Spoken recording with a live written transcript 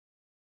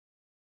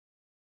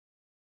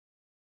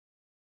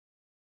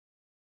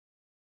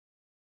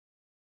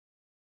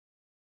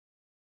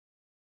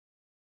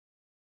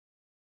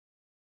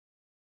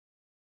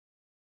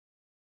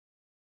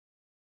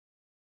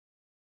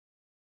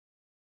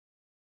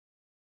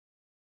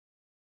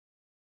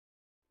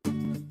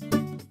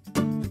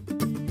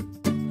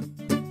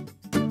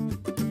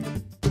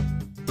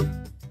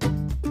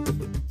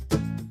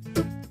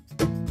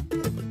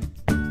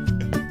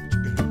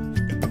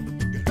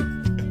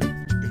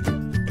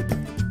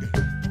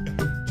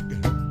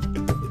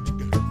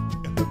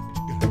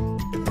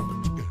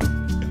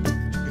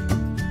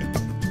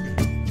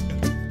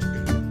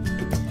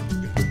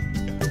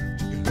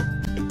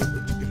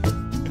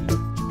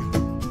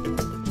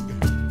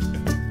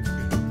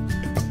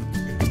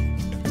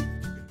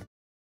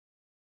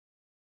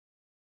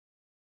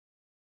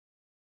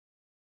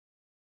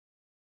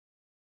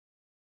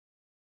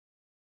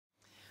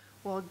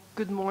Well,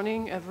 good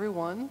morning,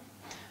 everyone.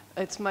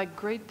 It's my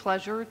great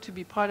pleasure to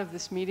be part of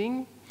this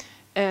meeting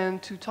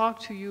and to talk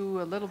to you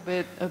a little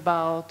bit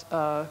about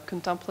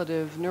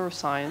contemplative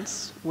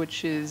neuroscience,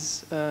 which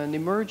is an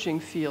emerging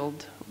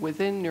field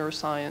within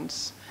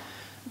neuroscience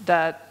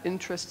that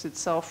interests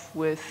itself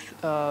with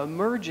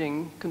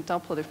merging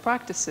contemplative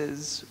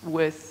practices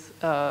with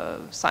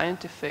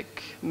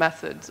scientific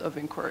methods of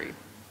inquiry.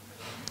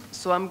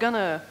 So I'm going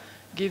to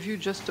give you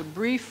just a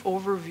brief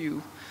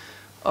overview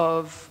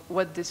of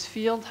what this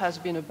field has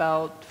been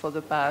about for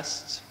the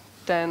past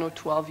 10 or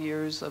 12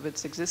 years of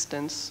its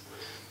existence.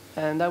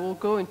 And I will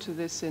go into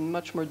this in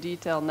much more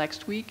detail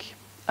next week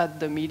at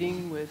the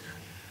meeting with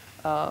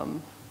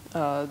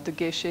the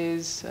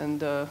geshes and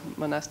the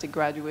monastic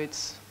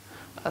graduates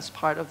as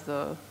part of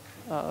the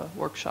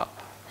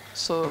workshop.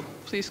 So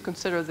please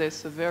consider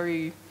this a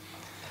very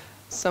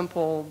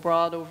simple,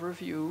 broad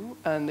overview,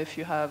 and if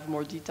you have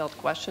more detailed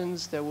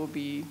questions, there will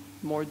be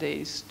more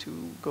days to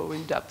go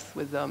in depth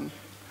with them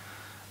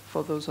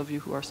for those of you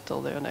who are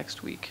still there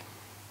next week.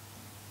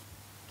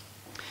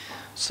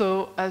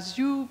 So, as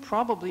you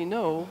probably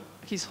know,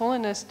 His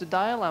Holiness the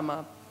Dalai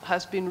Lama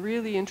has been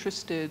really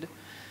interested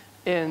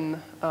in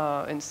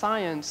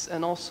science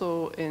and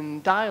also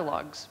in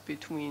dialogues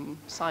between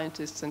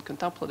scientists and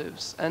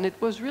contemplatives. And it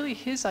was really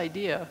his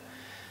idea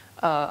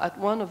at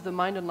one of the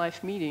Mind and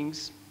Life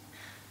meetings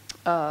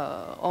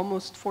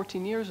almost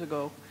 14 years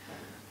ago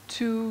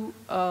to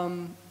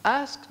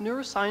ask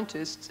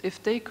neuroscientists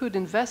if they could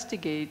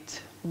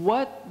investigate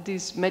what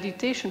these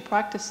meditation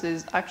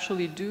practices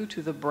actually do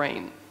to the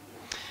brain.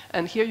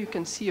 And here you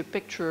can see a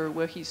picture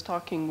where he's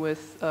talking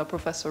with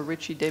Professor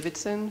Richie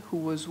Davidson, who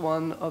was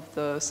one of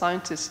the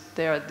scientists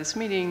there at this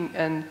meeting,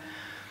 and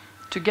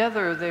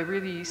together they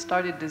really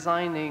started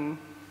designing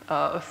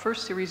a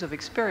first series of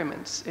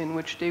experiments in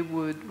which they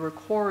would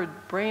record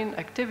brain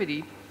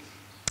activity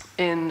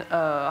in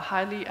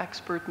highly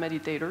expert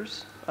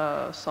meditators,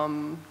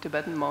 some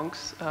Tibetan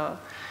monks,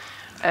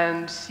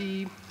 and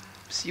see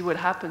what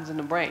happens in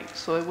the brain.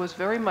 So it was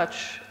very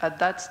much at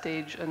that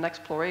stage an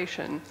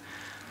exploration.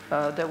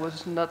 There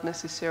was not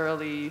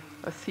necessarily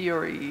a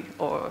theory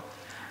or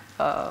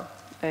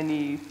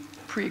any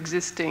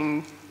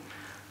pre-existing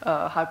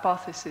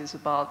hypothesis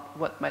about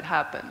what might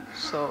happen.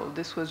 So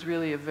this was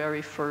really a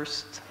very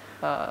first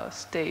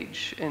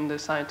stage in the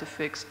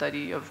scientific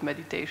study of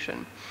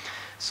meditation.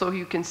 So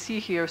you can see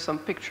here some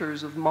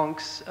pictures of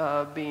monks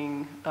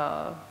being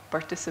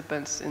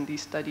participants in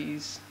these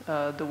studies.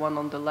 The one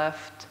on the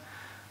left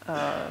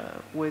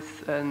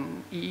with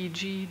an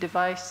EEG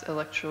device,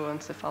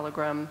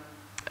 electroencephalogram,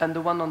 and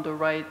the one on the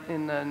right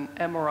in an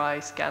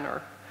MRI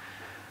scanner.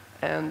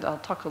 And I'll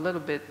talk a little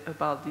bit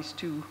about these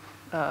two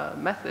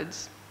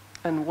methods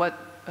and what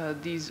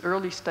these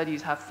early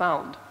studies have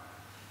found.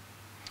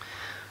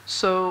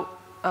 So,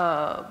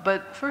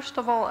 but first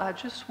of all, I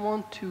just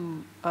want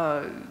to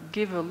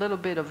give a little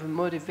bit of a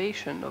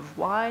motivation of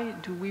why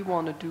do we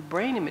want to do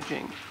brain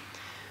imaging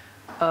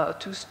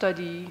to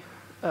study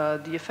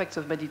the effects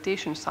of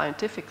meditation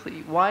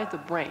scientifically. Why the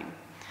brain?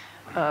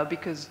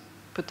 Because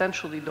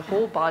potentially the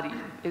whole body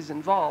is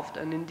involved,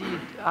 and indeed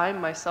I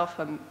myself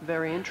am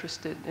very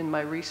interested in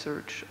my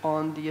research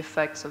on the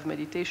effects of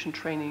meditation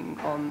training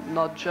on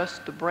not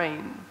just the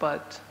brain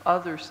but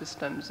other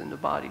systems in the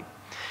body.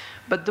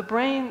 But the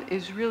brain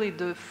is really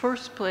the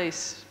first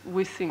place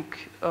we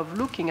think of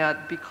looking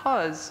at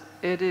because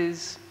it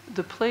is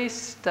the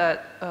place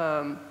that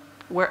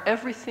where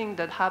everything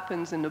that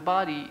happens in the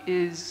body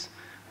is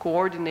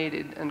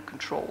coordinated and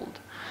controlled.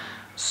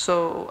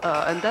 So,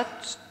 and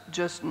that's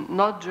just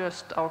not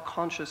just our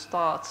conscious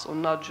thoughts or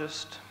not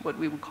just what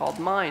we would call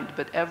mind,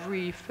 but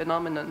every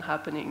phenomenon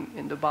happening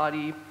in the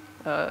body,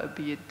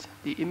 be it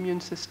the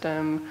immune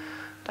system,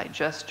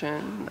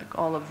 digestion, like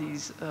all of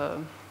these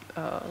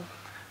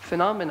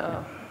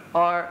phenomena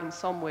are in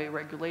some way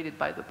regulated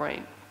by the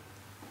brain.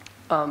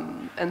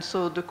 And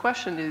so the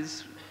question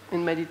is,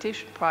 in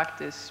meditation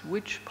practice,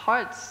 which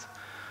parts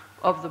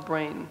of the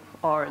brain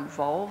are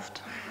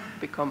involved,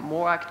 become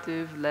more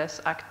active,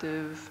 less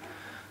active?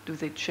 Do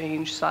they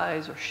change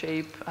size or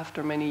shape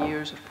after many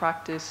years of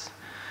practice?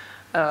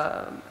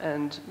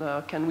 And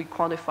can we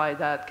quantify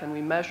that? Can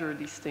we measure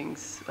these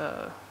things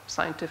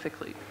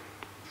scientifically?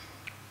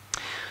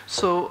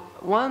 So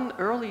one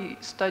early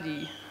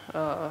study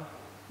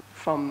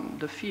from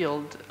the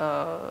field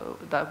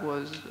that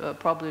was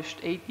published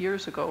 8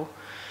 years ago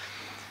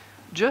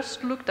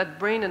just looked at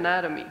brain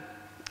anatomy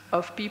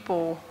of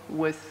people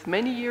with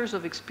many years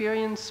of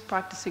experience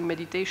practicing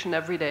meditation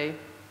every day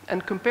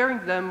and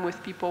comparing them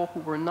with people who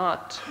were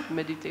not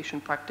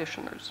meditation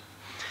practitioners.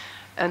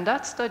 And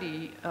that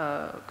study,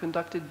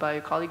 conducted by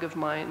a colleague of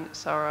mine,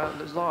 Sarah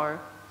Lazar,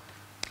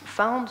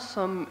 found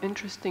some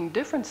interesting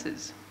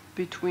differences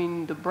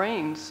between the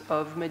brains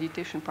of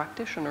meditation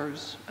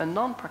practitioners and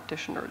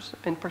non-practitioners.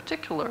 In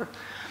particular,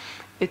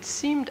 it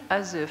seemed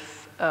as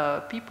if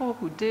people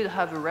who did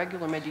have a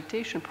regular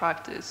meditation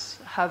practice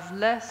have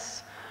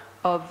less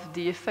of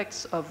the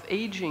effects of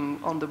aging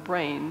on the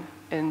brain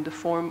in the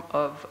form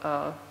of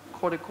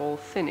cortical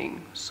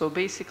thinning. So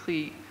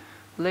basically,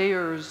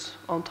 layers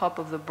on top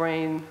of the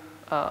brain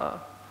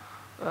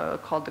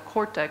called the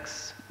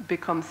cortex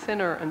become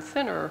thinner and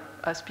thinner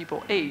as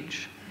people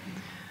age.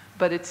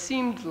 But it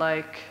seemed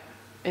like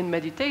in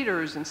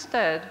meditators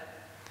instead,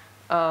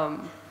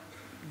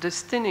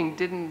 this thinning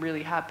didn't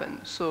really happen.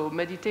 So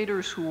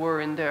meditators who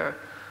were in their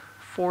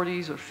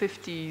 40s or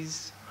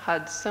 50s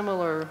had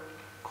similar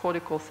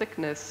cortical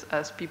thickness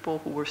as people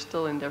who were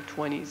still in their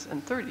 20s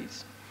and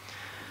 30s.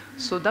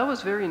 So that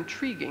was very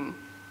intriguing.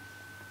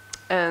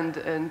 And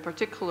in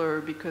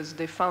particular, because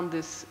they found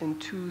this in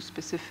two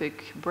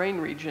specific brain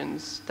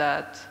regions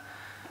that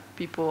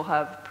people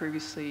have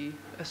previously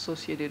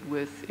associated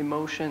with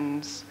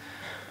emotions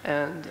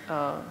and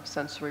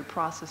sensory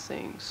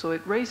processing. So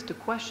it raised the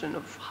question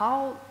of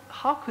how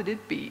could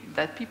it be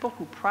that people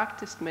who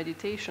practiced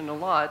meditation a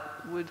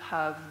lot would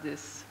have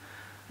this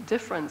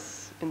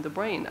difference in the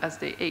brain as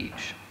they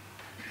age.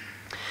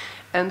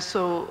 And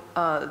so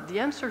the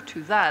answer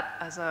to that,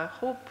 as I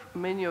hope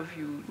many of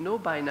you know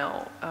by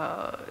now,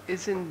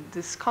 is in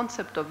this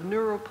concept of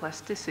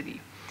neuroplasticity,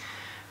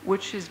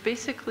 which is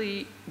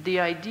basically the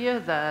idea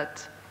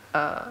that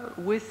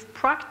with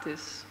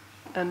practice,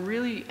 and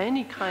really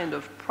any kind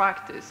of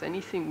practice,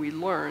 anything we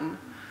learn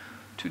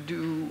to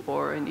do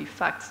or any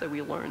facts that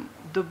we learn,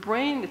 the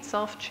brain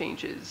itself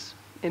changes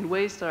in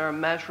ways that are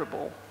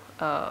measurable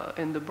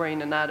in the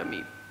brain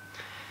anatomy.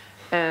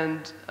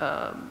 And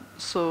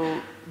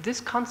so this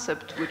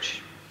concept,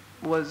 which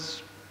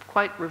was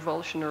quite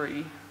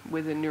revolutionary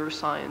within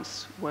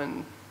neuroscience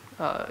when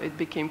it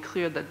became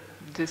clear that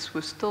this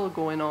was still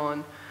going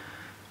on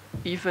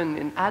even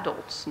in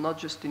adults, not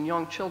just in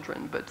young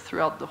children, but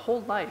throughout the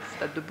whole life,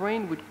 that the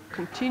brain would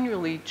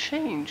continually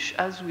change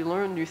as we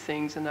learn new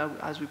things and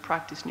as we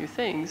practice new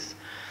things,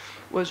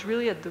 was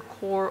really at the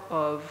core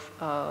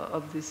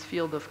of this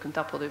field of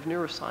contemplative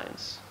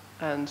neuroscience.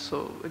 And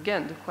so,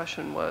 again, the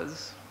question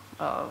was,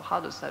 how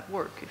does that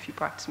work? If you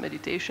practice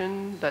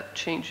meditation, that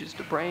changes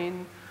the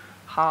brain.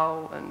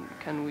 How and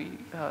can we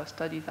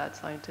study that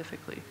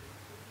scientifically?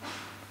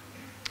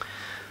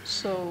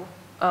 So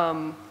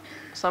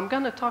I'm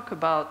going to talk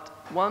about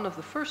one of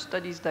the first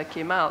studies that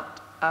came out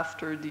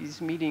after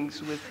these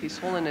meetings with His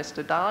Holiness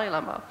the Dalai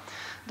Lama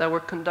that were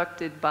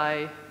conducted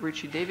by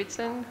Richie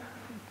Davidson,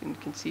 you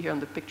can see here on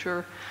the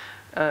picture,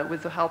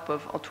 with the help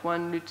of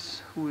Antoine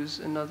Lutz, who is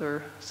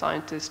another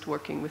scientist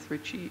working with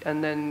Richie.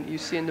 And then you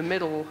see in the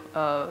middle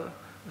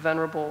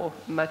Venerable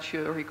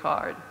Mathieu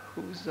Ricard,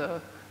 who's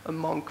a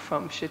monk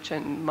from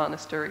Shechen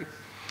Monastery,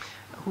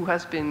 who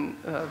has been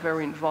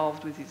very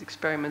involved with these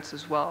experiments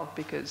as well,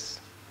 because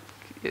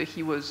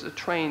he was a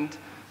trained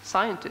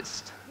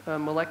scientist, a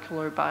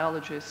molecular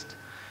biologist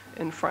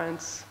in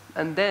France,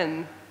 and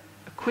then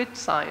quit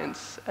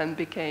science and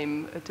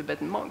became a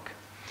Tibetan monk.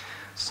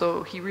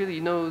 So he really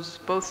knows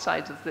both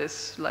sides of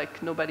this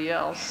like nobody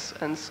else,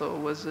 and so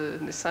was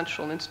an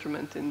essential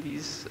instrument in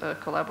these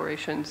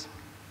collaborations.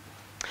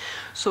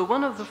 So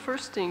one of the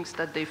first things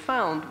that they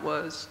found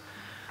was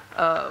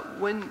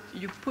when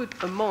you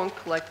put a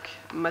monk like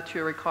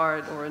Mathieu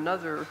Ricard or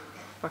another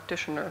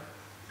practitioner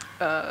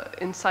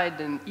inside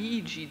an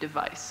EEG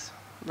device,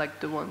 like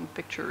the one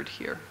pictured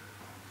here,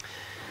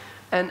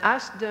 and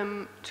ask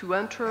them to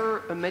enter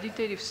a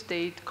meditative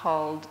state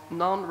called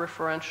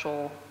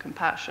non-referential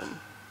compassion,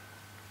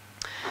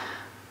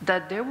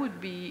 that there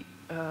would be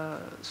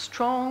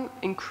strong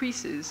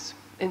increases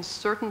in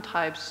certain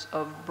types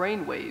of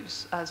brain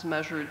waves as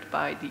measured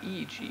by the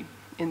EEG,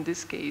 in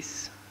this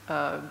case,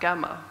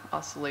 gamma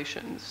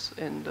oscillations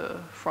in the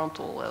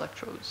frontal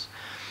electrodes.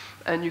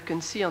 And you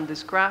can see on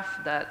this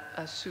graph that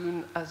as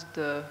soon as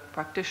the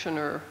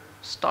practitioner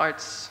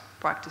starts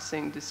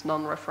practicing this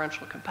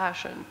non-referential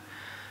compassion,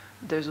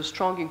 there's a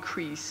strong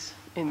increase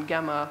in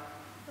gamma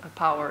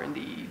power in the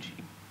EEG.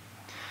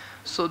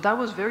 So that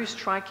was very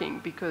striking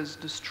because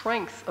the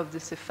strength of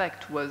this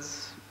effect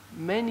was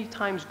many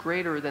times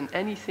greater than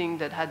anything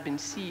that had been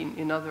seen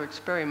in other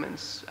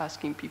experiments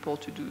asking people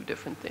to do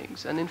different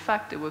things. And in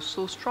fact, it was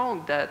so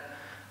strong that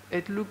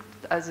it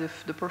looked as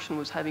if the person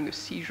was having a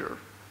seizure,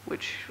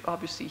 which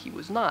obviously he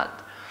was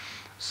not.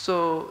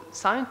 So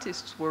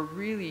scientists were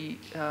really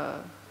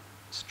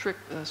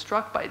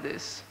struck by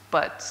this,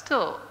 but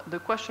still the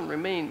question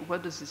remained,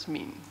 what does this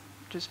mean?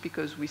 Just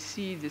because we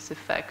see this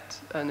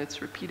effect and it's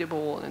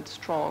repeatable and it's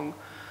strong,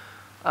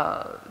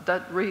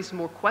 that raised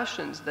more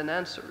questions than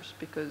answers,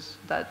 because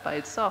that by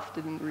itself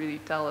didn't really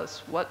tell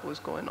us what was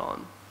going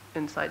on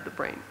inside the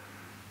brain.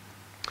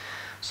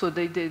 So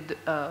they did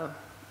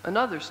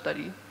another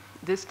study,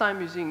 this time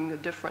using a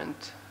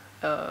different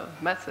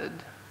method,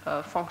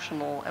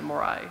 functional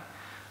MRI.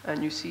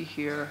 And you see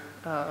here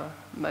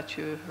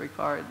Mathieu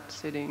Ricard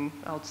sitting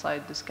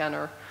outside the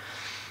scanner.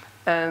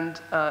 And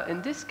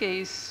in this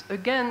case,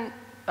 again,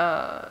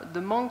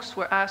 the monks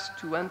were asked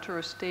to enter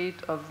a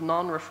state of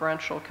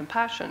non-referential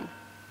compassion.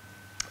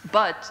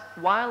 But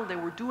while they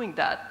were doing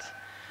that,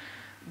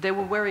 they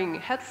were wearing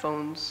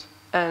headphones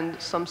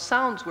and some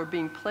sounds were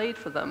being played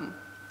for them.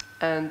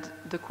 And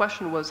the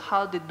question was,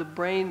 how did the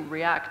brain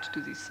react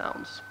to these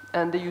sounds?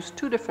 And they used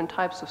two different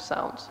types of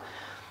sounds.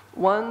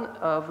 One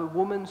of a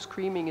woman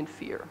screaming in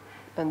fear,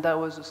 and that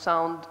was a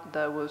sound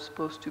that was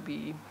supposed to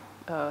be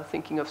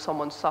thinking of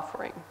someone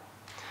suffering.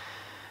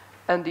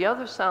 And the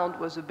other sound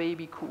was a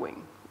baby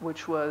cooing,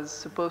 which was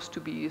supposed to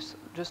be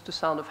just a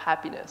sound of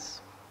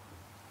happiness.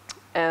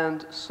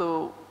 And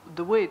so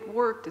the way it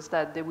worked is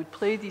that they would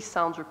play these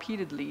sounds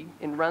repeatedly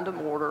in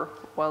random order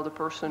while the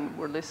person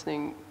were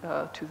listening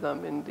to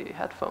them in the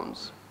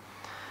headphones.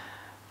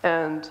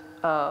 And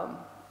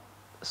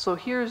so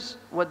here's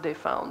what they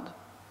found.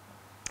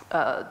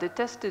 They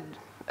tested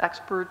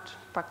expert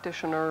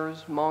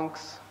practitioners,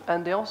 monks,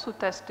 and they also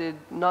tested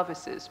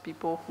novices,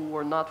 people who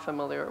were not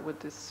familiar with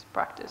this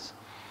practice.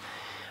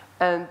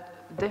 And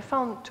they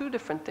found two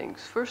different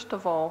things. First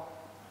of all,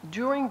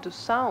 during the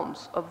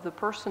sounds of the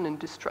person in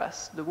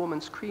distress, the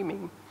woman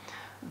screaming,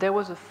 there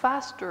was a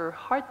faster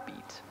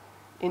heartbeat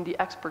in the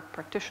expert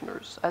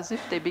practitioners, as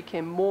if they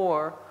became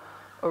more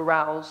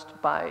aroused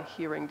by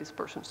hearing this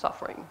person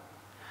suffering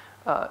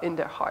in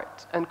their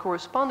heart. And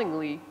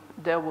correspondingly,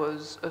 there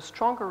was a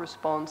stronger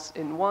response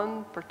in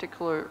one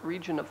particular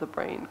region of the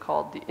brain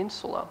called the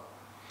insula.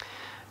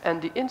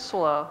 And the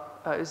insula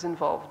is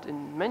involved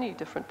in many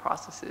different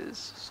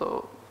processes,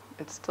 so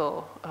it's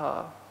still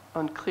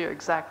unclear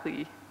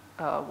exactly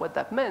what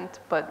that meant,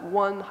 but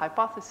one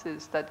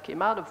hypothesis that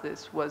came out of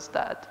this was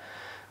that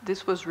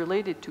this was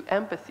related to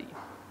empathy,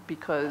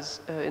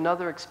 because in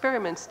other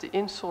experiments, the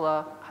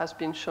insula has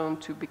been shown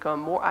to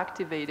become more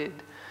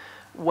activated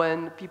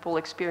when people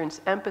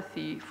experience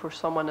empathy for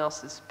someone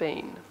else's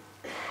pain.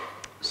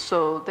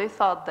 So they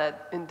thought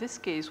that in this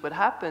case, what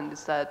happened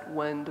is that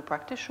when the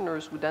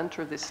practitioners would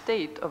enter this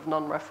state of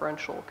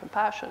non-referential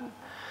compassion,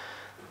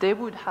 they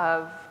would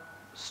have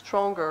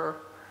stronger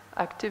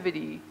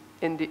activity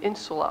in the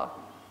insula,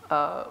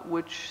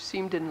 which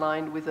seemed in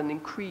line with an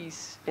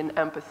increase in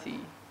empathy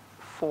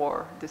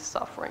for this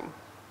suffering.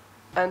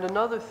 And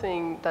another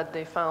thing that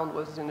they found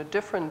was in a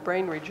different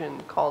brain region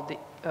called the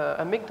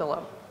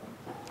amygdala,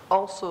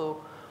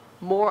 also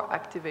more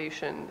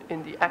activation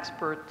in the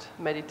expert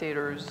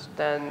meditators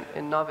than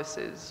in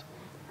novices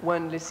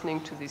when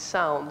listening to these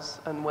sounds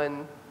and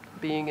when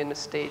being in a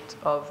state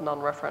of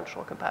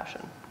non-referential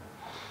compassion.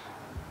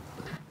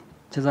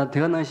 제가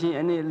대가나시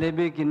아니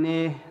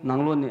레베기네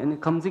낭로니 아니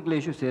감직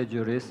레슈스에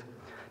주레스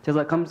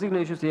제가 감직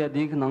레슈스에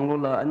디그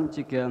낭로라 아니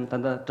지게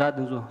단다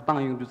자든조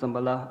땅용도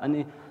삼발라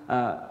아니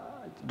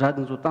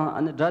자든조 땅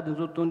아니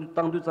자든조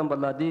땅도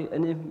삼발라디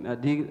아니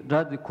디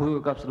자드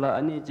코요 갑슬라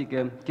아니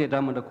지게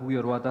케다마다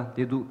쿠요르와다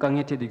데두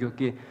강에테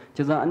디교케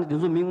제가 아니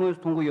든조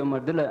민고스 통고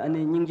요마들라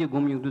아니 닝게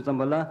곰용도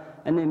삼발라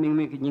아니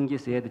밍메기 닝게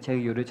세데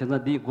차기 요레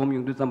제가 디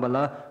곰용도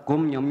삼발라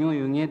곰 냠뇨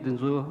용에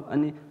든조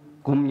아니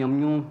And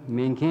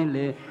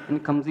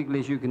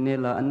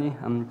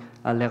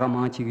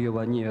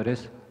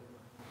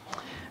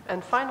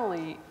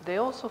finally, they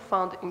also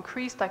found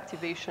increased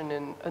activation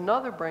in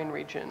another brain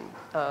region,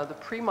 the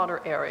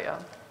premotor area,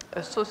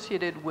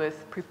 associated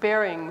with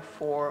preparing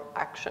for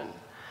action.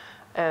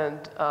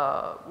 And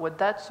what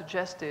that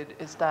suggested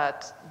is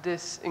that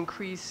this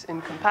increase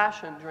in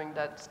compassion during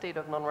that state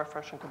of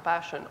non-referential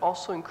compassion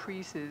also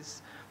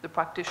increases the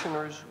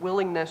practitioner's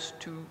willingness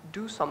to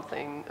do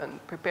something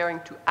and preparing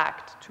to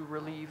act to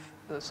relieve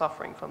the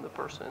suffering from the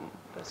person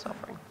that's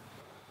suffering.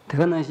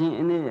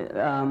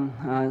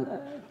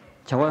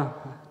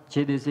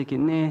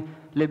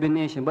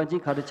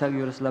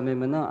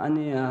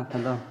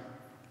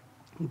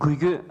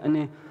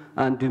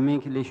 domain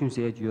relations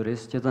age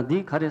yoris chetan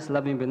di khares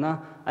labin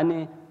bena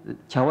ani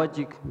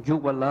chawajik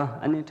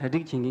jugwala ani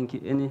thadik chingin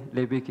ki ani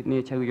lebe ki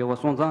ne chag yawa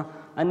sonza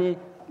ani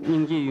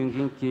ningji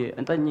yungin ki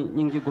anta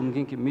ningji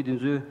gomgin ki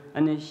midinzu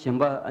ani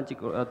shemba anchi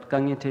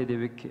kange the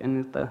debe ki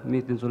ani ta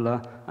midinzu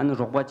la ani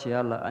rogba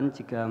cheala ani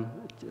chika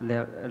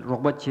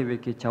rogba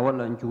chebe ki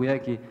chawala juya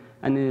ki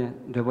ani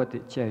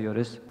debate che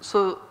yoris.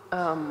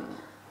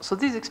 So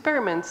these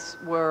experiments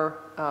were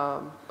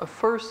a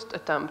first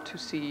attempt to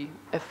see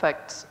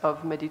effects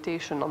of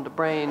meditation on the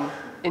brain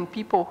in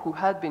people who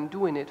had been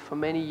doing it for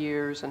many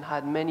years and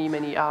had many,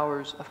 many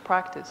hours of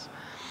practice.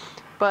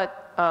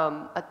 But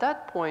at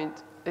that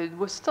point, it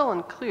was still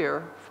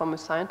unclear from a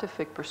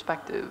scientific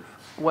perspective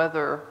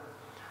whether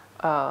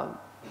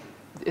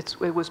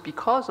it was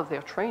because of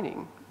their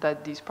training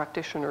that these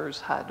practitioners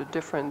had a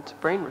different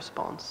brain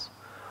response,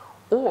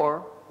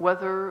 or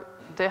whether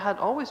they had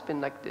always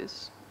been like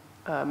this.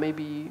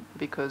 Maybe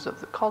because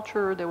of the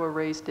culture they were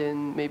raised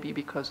in, maybe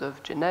because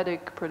of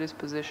genetic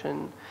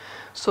predisposition.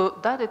 So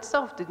that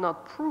itself did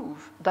not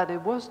prove that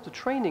it was the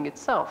training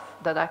itself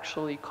that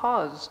actually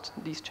caused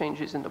these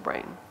changes in the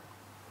brain.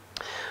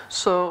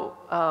 So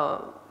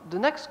the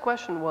next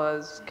question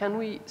was, can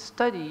we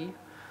study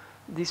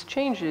these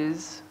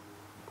changes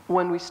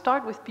when we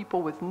start with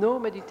people with no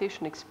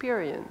meditation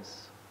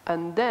experience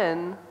and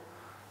then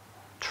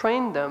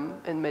train them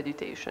in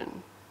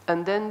meditation?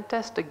 And then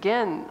test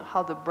again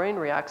how the brain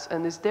reacts,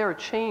 and is there a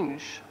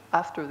change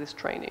after this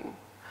training?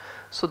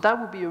 So that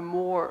would be a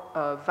more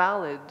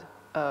valid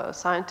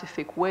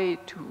scientific way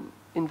to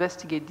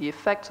investigate the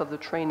effects of the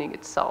training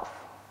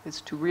itself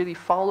is to really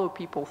follow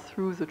people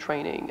through the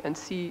training and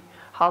see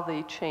how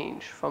they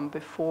change from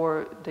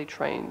before they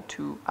train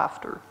to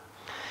after.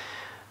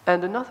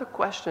 And another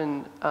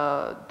question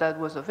that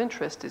was of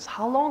interest is,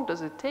 how long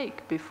does it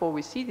take before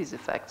we see these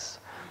effects?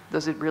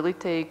 Does it really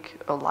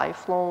take a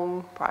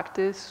lifelong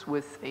practice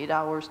with 8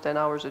 hours, 10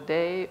 hours a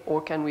day,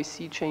 or can we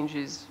see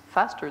changes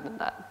faster than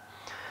that?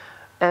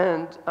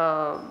 And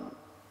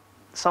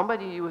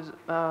somebody was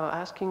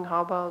asking,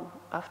 how about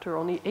after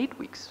only 8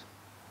 weeks?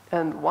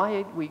 And why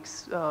 8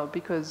 weeks?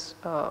 Because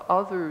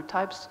other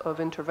types of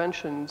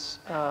interventions,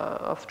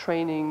 of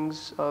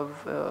trainings,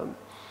 of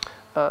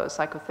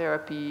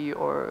psychotherapy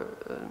or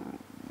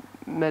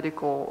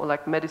medical, or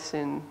like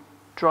medicine,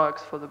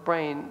 drugs for the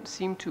brain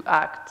seem to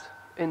act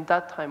in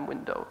that time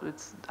window.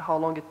 It's how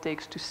long it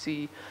takes to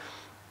see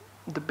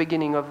the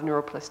beginning of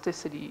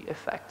neuroplasticity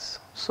effects.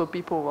 So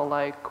people were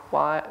like,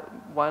 why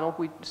don't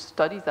we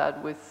study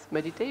that with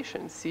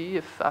meditation? See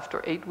if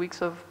after 8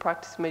 weeks of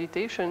practice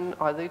meditation,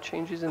 are there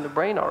changes in the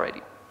brain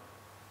already?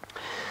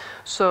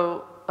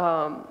 So,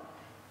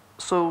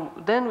 so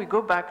then we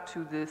go back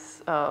to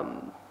this,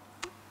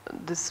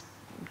 this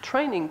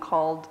training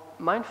called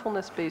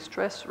mindfulness-based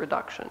stress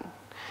reduction,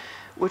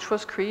 which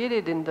was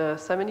created in the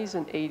 70s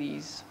and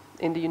 80s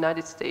in the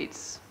United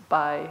States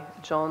by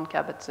Jon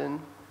Kabat-Zinn.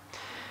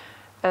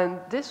 And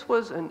this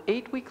was an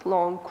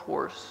 8-week-long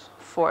course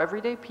for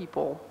everyday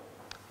people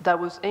that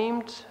was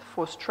aimed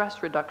for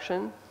stress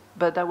reduction,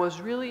 but that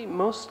was really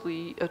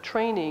mostly a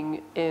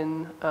training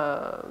in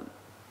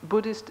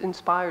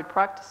Buddhist-inspired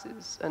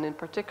practices, and in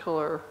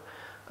particular,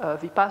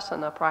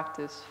 Vipassana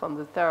practice from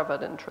the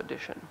Theravadan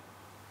tradition.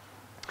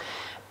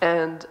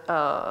 And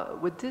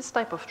with this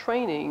type of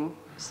training,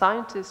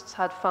 scientists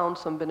had found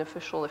some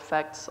beneficial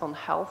effects on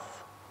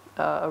health,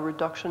 a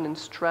reduction in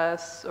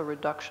stress, a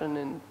reduction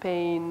in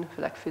pain,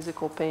 like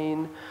physical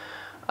pain,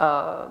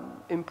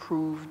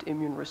 improved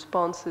immune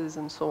responses,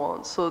 and so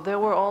on. So there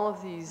were all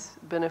of these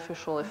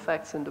beneficial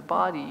effects in the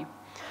body,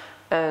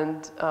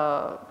 and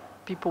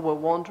people were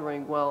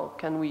wondering, well,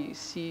 can we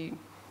see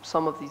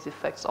some of these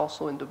effects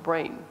also in the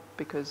brain?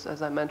 Because,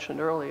 as I mentioned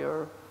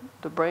earlier,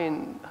 the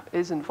brain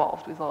is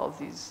involved with all of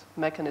these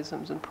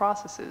mechanisms and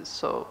processes,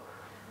 so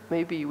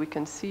maybe we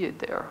can see it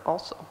there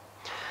also.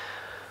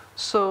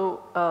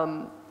 So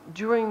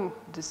during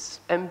this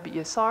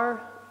MBSR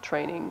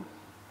training,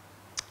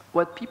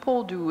 what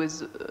people do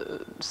is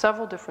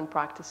several different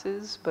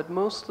practices, but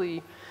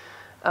mostly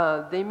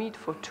they meet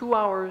for 2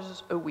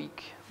 hours a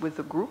week with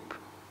a group,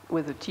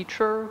 with a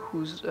teacher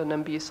who's an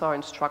MBSR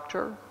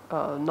instructor,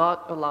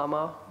 not a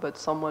Lama, but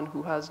someone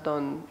who has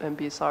done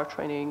MBSR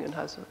training and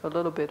has a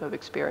little bit of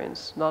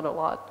experience, not a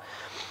lot.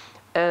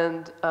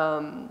 And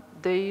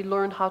they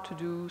learn how to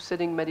do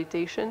sitting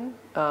meditation,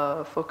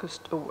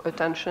 focused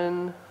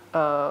attention,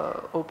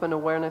 open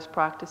awareness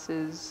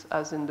practices,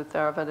 as in the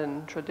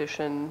Theravadan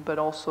tradition, but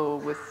also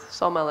with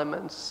some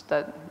elements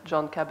that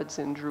Jon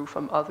Kabat-Zinn drew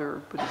from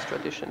other Buddhist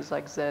traditions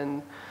like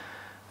Zen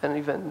and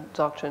even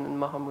Dzogchen and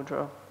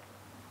Mahamudra.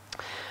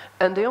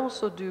 And they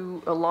also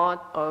do a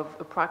lot of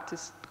a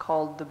practice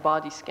called the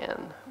body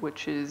scan,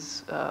 which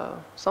is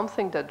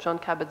something that Jon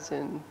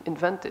Kabat-Zinn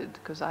invented,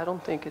 because I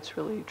don't think it's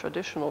really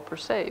traditional per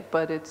se,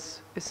 but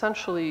it's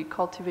essentially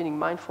cultivating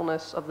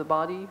mindfulness of the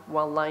body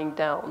while lying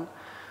down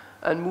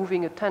and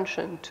moving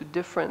attention to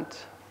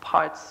different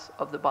parts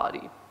of the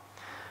body.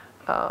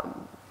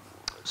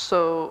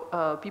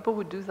 So people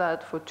would do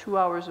that for 2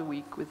 hours a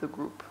week with a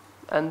group.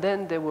 And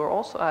then they were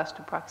also asked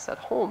to practice at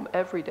home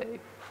every day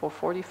for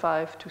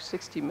 45 to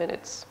 60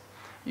 minutes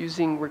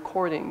using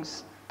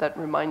recordings that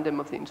remind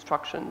them of the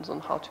instructions on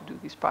how to do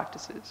these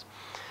practices.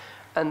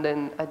 And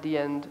then at the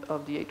end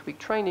of the 8-week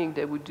training,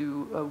 they would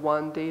do a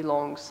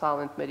 1-day-long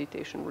silent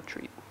meditation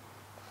retreat.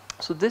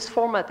 So this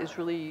format is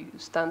really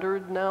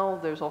standard now.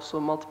 There's also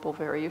multiple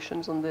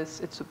variations on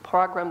this. It's a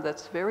program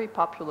that's very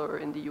popular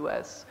in the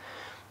US.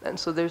 And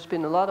so there's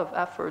been a lot of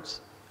efforts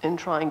in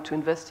trying to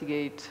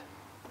investigate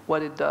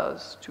what it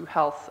does to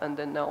health and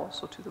then now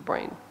also to the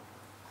brain.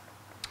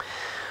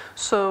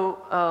 So,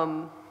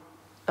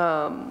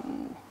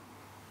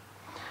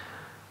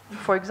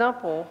 for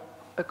example,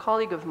 a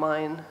colleague of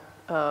mine,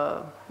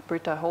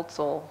 Britta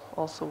Holtzel,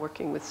 also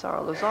working with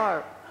Sarah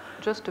Lazar,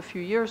 just a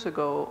few years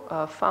ago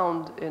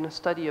found in a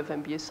study of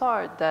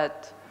MBSR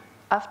that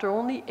after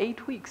only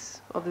 8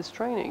 weeks of this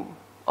training,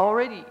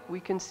 already we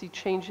can see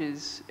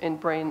changes in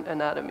brain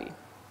anatomy,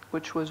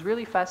 which was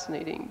really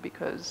fascinating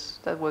because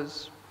that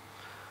was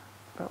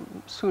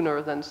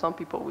sooner than some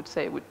people would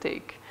say it would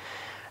take.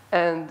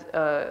 And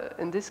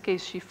in this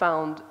case, she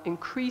found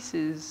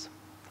increases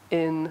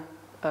in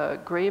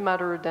gray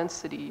matter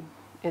density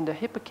in the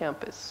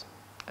hippocampus,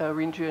 a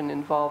region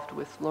involved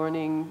with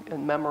learning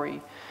and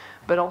memory,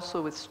 but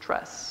also with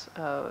stress.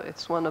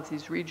 It's one of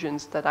these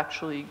regions that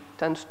actually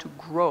tends to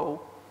grow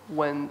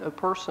when a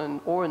person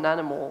or an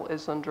animal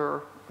is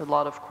under a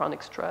lot of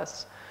chronic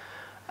stress,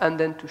 and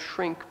then to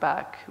shrink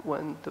back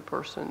when the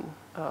person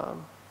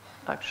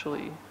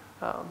actually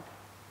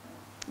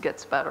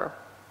gets better.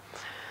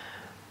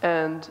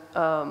 And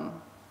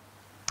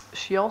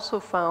she also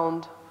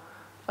found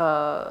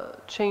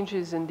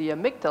changes in the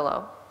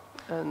amygdala.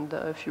 And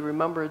if you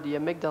remember, the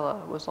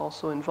amygdala was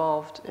also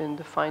involved in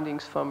the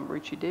findings from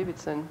Richie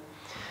Davidson.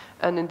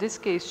 And in this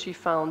case, she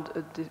found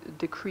a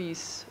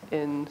decrease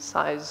in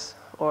size,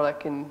 or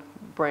like in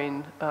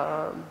brain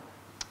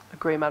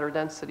gray matter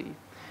density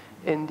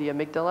in the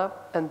amygdala.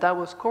 And that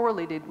was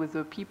correlated with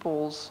the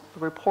people's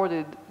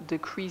reported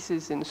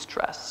decreases in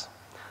stress.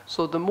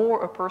 So the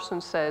more a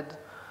person said,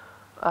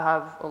 I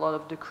have a lot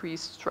of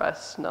decreased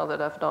stress now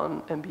that I've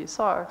done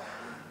MBSR,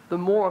 the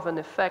more of an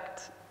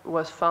effect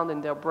was found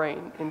in their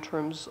brain in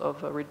terms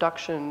of a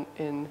reduction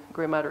in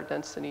gray matter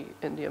density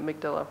in the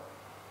amygdala.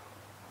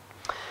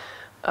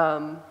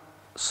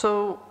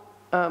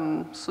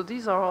 So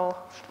these are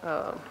all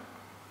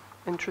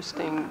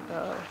interesting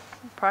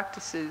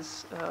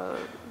practices,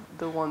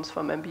 the ones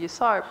from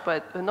MBSR,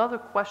 but another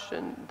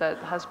question that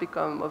has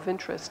become of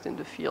interest in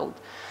the field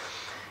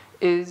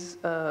is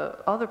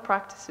other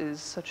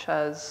practices, such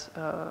as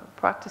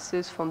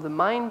practices from the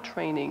mind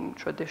training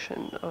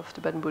tradition of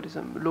Tibetan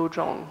Buddhism,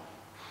 Lojong,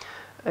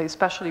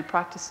 especially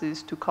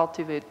practices to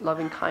cultivate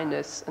loving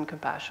kindness and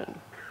compassion.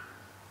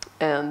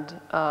 And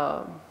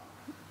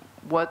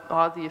what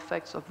are the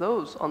effects of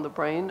those on the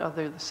brain? Are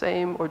they the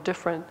same or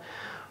different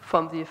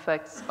from the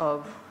effects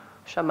of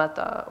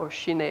shamatha or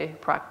shine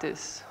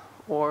practice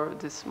or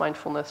this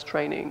mindfulness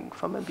training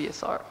from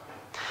MBSR?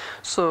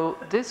 So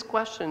this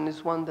question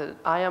is one that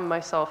I am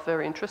myself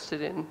very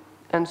interested in.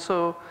 And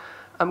so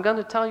I'm going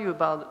to tell you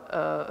about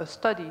a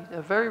study,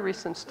 a very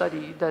recent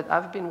study that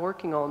I've been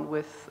working on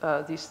with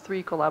these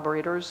three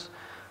collaborators,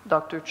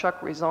 Dr.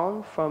 Chuck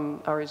Rizon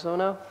from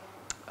Arizona,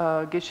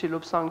 Geshe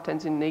Lobsang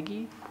Tenzin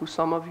Negi, who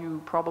some of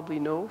you probably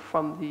know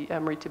from the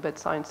Emory Tibet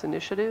Science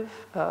Initiative,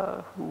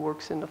 who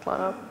works in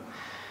Atlanta,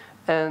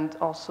 and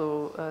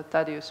also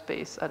Thaddeus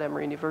Space at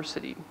Emory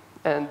University.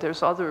 And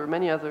there's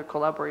many other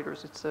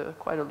collaborators. It's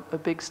quite a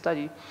big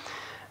study.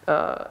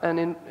 And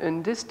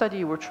in this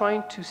study, we're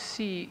trying to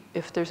see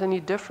if there's any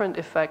different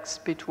effects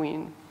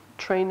between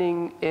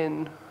training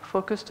in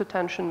focused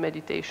attention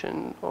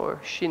meditation,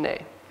 or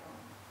shine,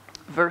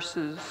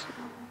 versus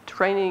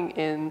training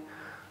in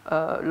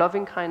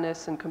loving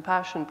kindness and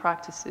compassion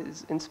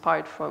practices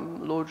inspired from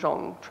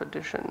Lojong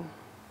tradition.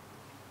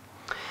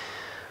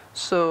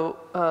 So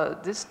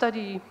this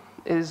study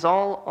is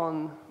all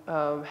on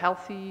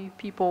healthy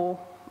people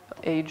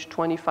aged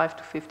 25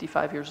 to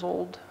 55 years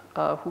old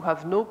who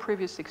have no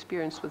previous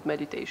experience with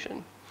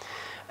meditation.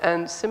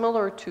 And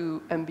similar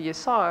to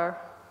MBSR,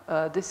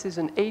 this is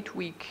an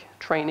 8-week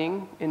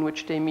training in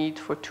which they meet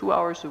for 2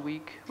 hours a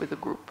week with a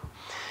group.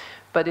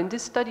 But in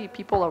this study,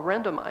 people are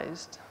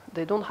randomized.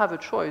 They don't have a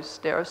choice.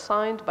 They're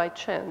assigned by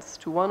chance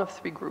to one of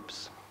 3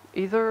 groups.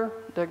 Either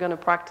they're going to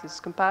practice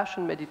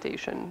compassion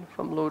meditation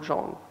from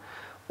Lojong,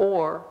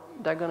 or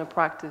they're going to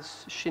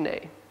practice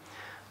shine,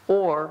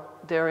 or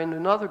they're in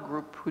another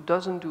group who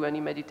doesn't do any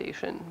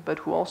meditation, but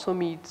who also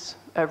meets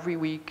every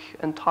week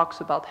and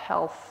talks about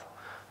health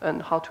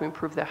and how to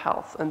improve their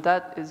health. And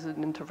that is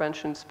an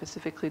intervention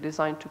specifically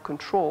designed to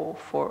control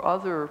for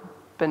other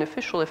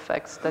beneficial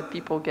effects that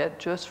people get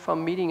just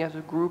from meeting as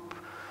a group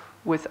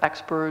with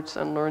experts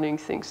and learning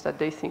things that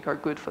they think are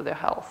good for their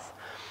health.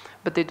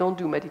 But they don't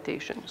do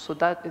meditation. So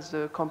that is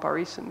the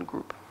comparison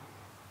group.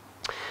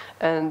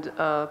 And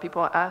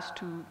people are asked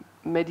to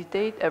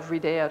meditate every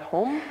day at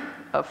home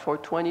for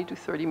 20 to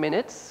 30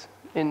 minutes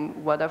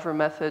in whatever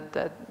method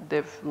that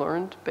they've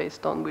learned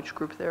based on which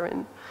group they're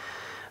in.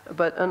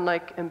 But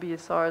unlike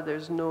MBSR,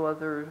 there's no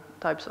other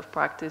types of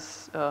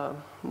practice,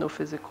 no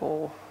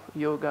physical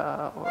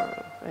yoga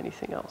or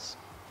anything else.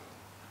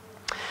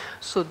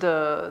 So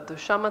the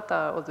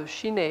shamatha or the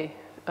shine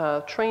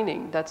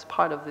training that's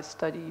part of this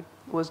study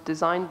was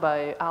designed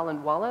by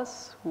Alan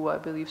Wallace, who I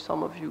believe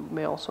some of you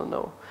may also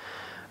know.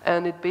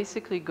 And it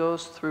basically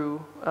goes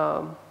through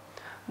a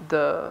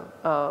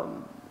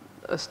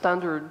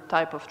standard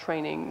type of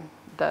training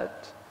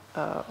that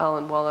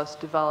Alan Wallace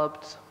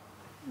developed,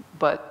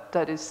 but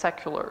that is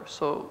secular.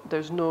 So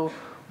there's no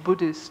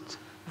Buddhist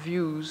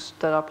views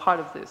that are part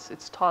of this.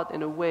 It's taught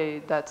in a way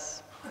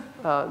that's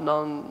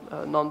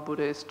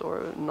non-Buddhist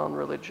or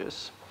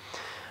non-religious.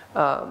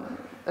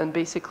 And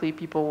basically,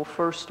 people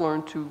first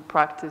learn to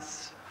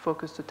practice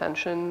focused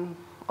attention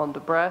on the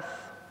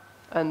breath,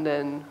 and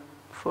then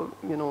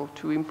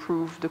to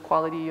improve the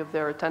quality of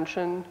their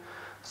attention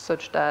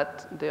such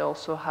that they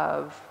also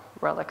have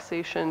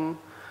relaxation,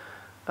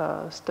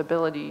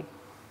 stability,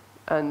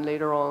 and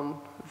later on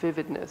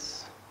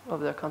vividness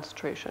of their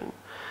concentration.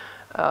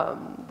 So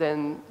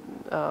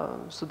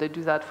they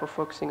do that for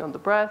focusing on the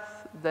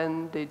breath,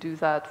 then they do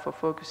that for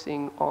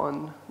focusing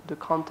on the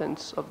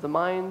contents of the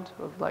mind,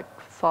 of like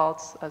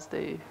thoughts as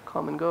they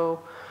come and go.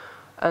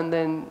 And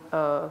then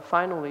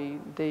finally,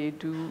 they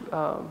do,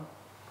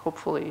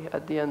 hopefully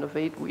at the end of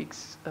 8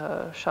 weeks,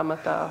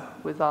 shamatha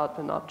without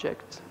an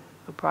object,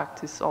 a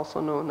practice also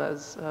known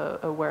as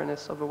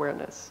awareness of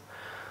awareness.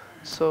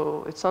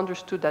 So it's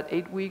understood that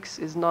 8 weeks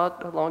is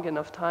not a long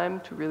enough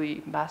time to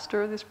really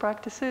master these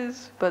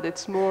practices, but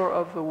it's more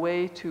of a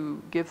way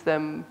to give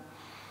them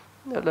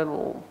a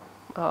little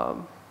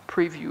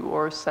preview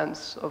or a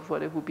sense of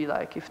what it would be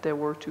like if they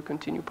were to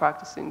continue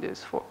practicing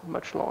this for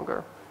much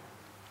longer.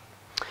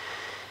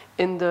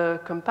 In the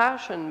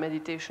compassion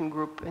meditation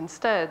group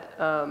instead,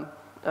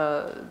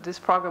 this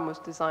program was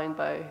designed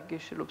by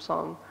Geshe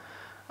Lobsang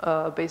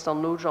based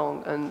on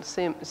Lojong, and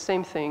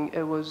same thing,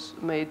 it was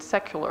made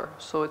secular.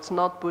 So it's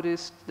not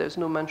Buddhist, there's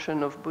no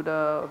mention of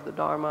Buddha, of the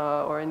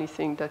Dharma, or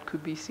anything that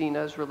could be seen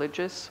as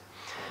religious.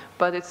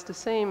 But it's the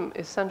same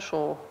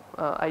essential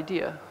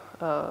idea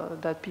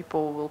that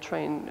people will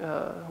train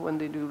when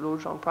they do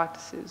Lojong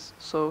practices.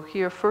 So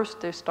here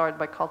first they start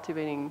by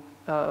cultivating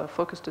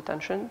focused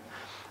attention,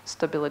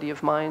 stability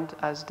of mind,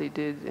 as they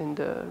did in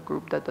the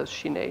group that does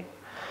Shinei,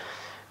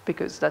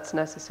 because that's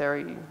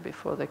necessary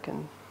before they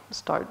can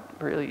start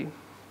really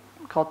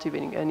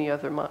cultivating any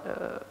other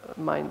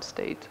mind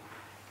state.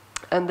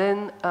 And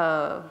then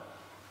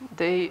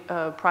they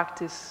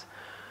practice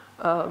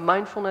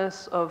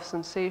mindfulness of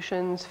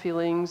sensations,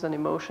 feelings, and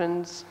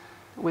emotions,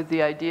 with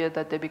the idea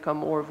that they become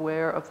more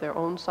aware of their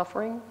own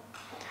suffering.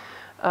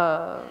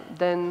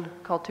 Then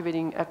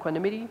cultivating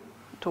equanimity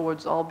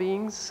towards all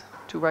beings,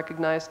 to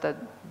recognize that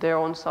their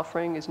own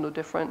suffering is no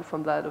different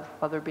from that of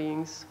other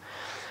beings.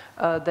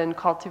 Then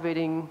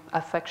cultivating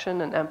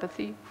affection and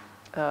empathy,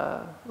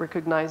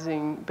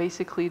 recognizing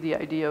basically the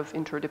idea of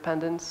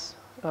interdependence,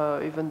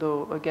 even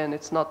though, again,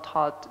 it's not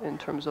taught in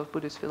terms of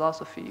Buddhist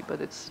philosophy,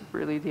 but it's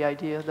really the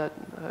idea that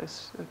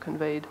is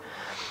conveyed.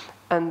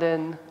 And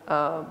then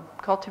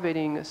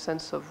cultivating a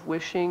sense of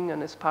wishing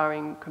and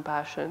aspiring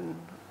compassion,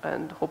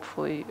 and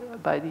hopefully,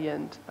 by the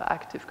end,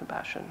 active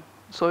compassion.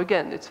 So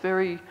again, it's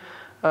very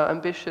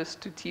ambitious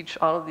to teach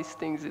all of these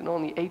things in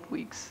only 8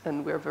 weeks,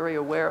 and we're very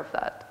aware of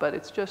that. But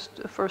it's just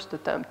a first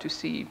attempt to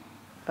see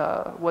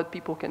what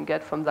people can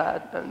get from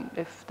that, and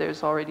if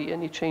there's already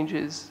any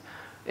changes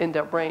in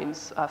their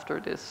brains after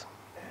this.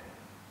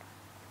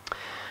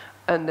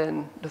 And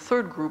then the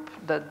third group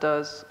that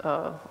does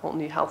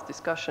only health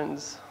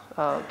discussions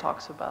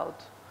talks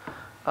about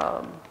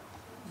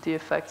the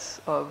effects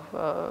of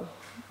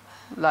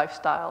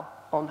lifestyle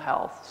on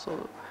health.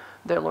 So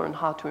they learn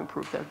how to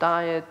improve their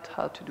diet,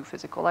 how to do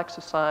physical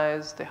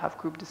exercise, they have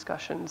group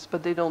discussions,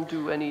 but they don't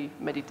do any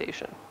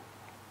meditation.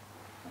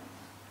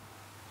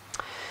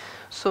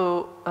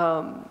 So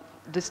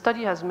the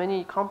study has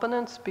many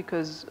components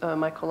because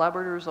my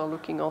collaborators are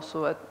looking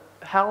also at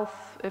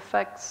health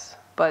effects,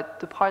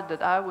 but the part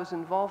that I was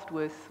involved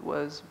with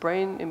was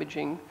brain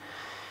imaging.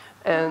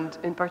 And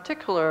in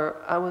particular,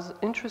 I was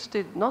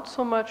interested not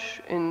so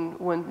much in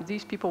when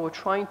these people were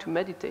trying to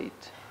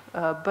meditate,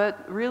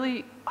 but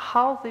really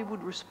how they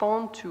would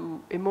respond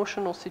to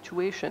emotional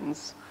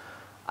situations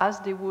as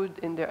they would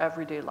in their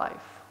everyday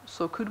life.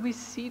 So could we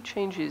see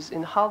changes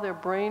in how their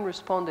brain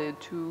responded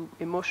to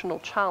emotional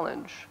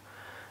challenge,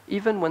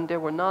 even when they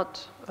were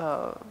not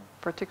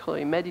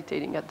particularly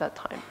meditating at that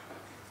time?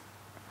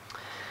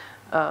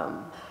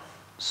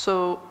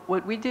 So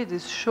what we did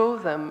is show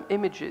them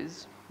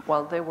images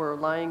while they were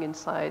lying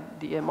inside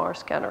the MR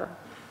scanner,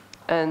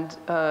 and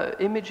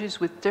images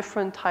with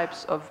different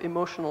types of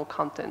emotional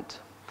content.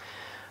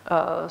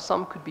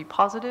 Some could be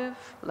positive,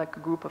 like a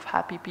group of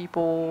happy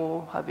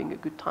people having a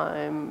good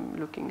time,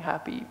 looking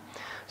happy.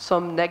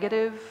 Some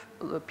negative,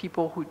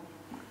 people who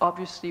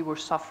obviously were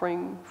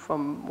suffering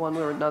from one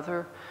or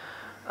another,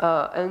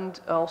 and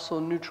also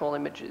neutral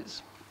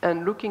images.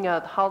 And looking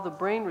at how the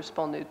brain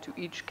responded to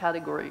each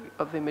category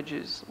of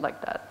images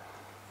like that.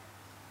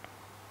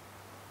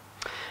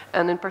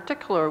 And in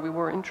particular, we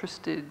were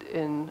interested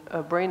in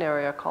a brain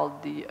area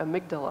called the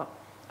amygdala.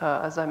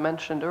 As I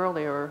mentioned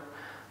earlier,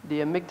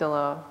 the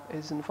amygdala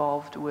is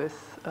involved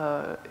with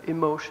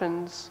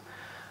emotions,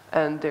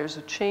 and there's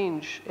a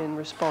change in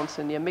response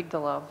in the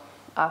amygdala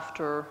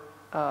after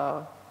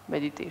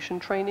meditation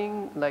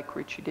training, like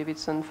Richie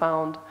Davidson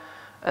found,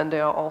 and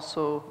there are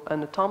also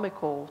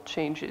anatomical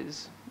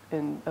changes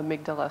in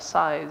amygdala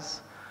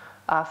size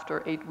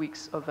after 8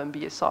 weeks of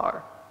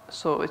MBSR.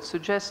 So it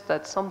suggests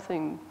that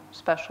something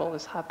special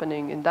is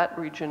happening in that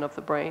region of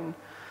the brain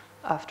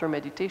after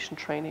meditation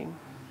training.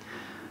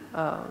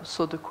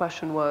 So the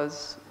question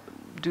was,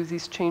 do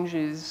these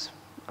changes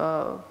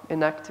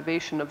in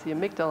activation of the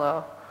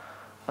amygdala,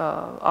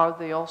 are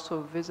they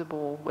also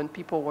visible when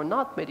people were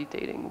not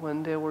meditating,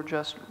 when they were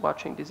just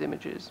watching these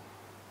images?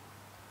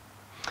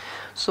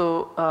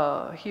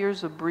 So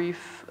here's a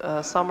brief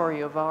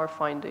summary of our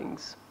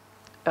findings.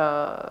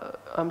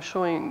 I'm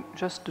showing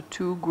just the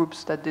two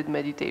groups that did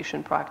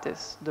meditation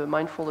practice, the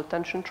mindful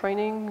attention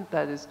training,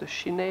 that is the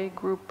Shinei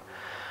group,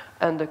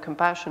 and the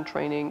compassion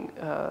training,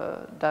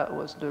 that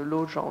was the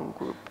Lojong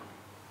group.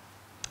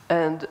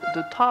 And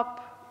the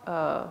top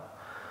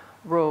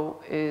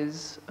row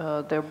is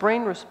their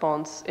brain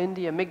response in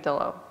the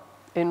amygdala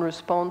in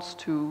response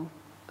to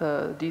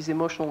these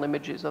emotional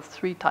images of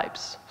 3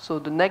 types. So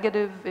the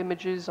negative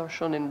images are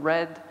shown in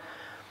red,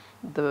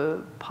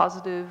 the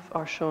positive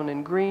are shown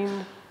in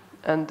green,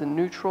 and the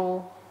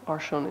neutral are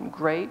shown in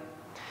gray.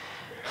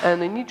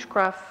 And in each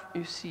graph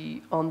you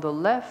see on the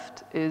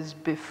left is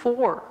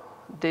before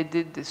they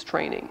did this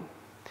training.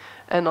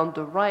 And on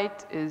the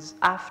right is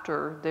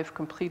after they've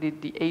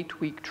completed the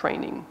 8-week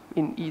training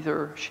in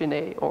either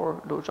Shiné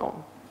or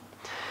Lojong.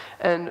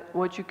 And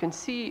what you can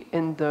see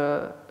in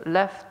the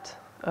left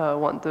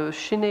one, the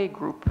Shiné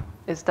group,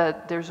 is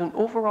that there's an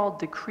overall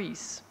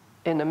decrease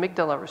in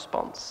amygdala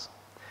response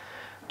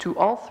to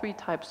all 3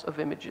 types of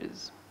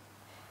images,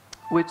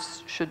 which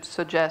should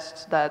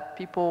suggest that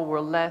people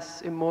were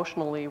less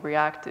emotionally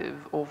reactive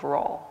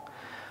overall,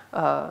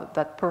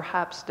 that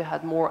perhaps they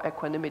had more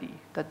equanimity,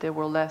 that they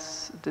were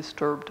less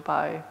disturbed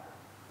by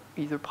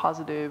either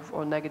positive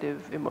or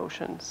negative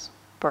emotions,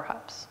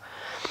 perhaps.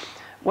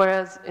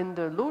 Whereas in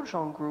the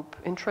Lojong group,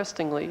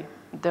 interestingly,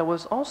 there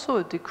was also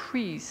a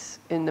decrease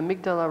in the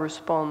amygdala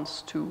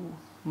response to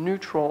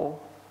neutral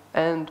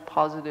and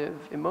positive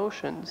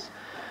emotions.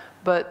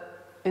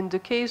 But in the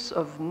case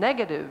of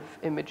negative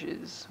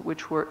images,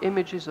 which were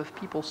images of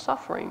people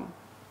suffering,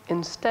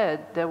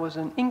 instead there was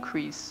an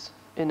increase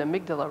in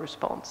amygdala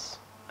response.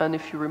 And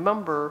if you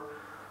remember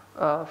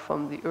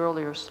from the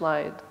earlier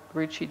slide,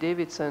 Richie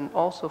Davidson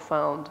also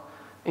found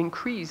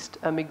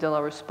increased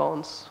amygdala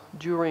response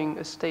during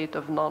a state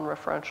of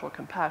non-referential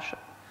compassion,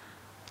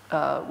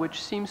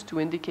 which seems to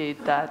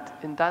indicate that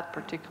in that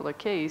particular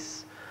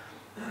case,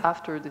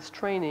 after this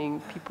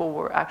training, people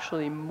were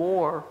actually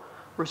more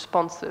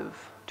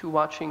responsive to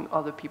watching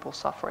other people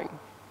suffering.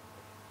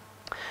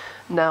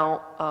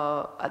 Now,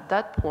 at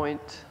that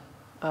point,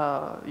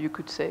 you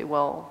could say,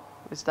 well,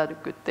 is that a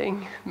good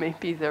thing?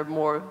 Maybe they're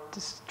more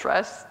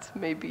distressed,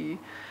 maybe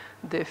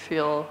they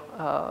feel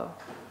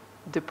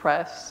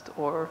depressed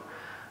or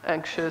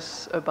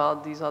anxious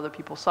about these other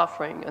people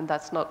suffering, and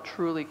that's not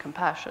truly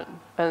compassion.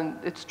 And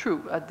it's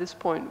true, at this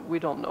point, we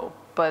don't know.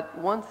 But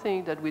one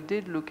thing that we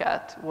did look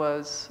at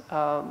was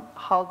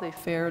how they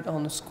fared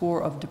on a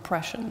score of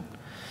depression,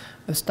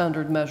 a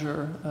standard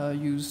measure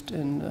used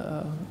in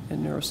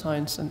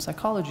neuroscience and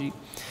psychology.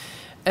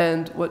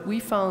 And what we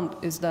found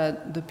is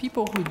that the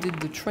people who did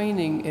the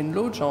training in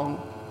Lojong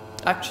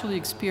actually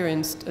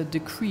experienced a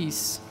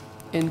decrease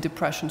in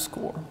depression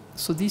score.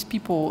 So these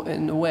people,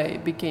 in a way,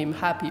 became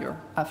happier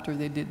after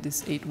they did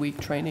this 8-week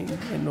training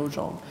in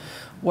Lojong.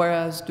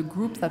 Whereas the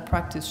group that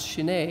practiced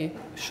Shiné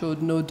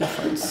showed no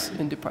difference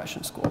in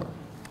depression score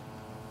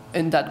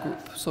in that group.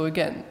 So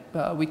again,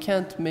 we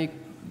can't make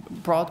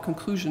broad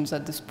conclusions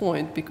at this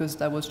point because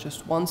that was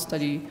just one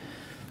study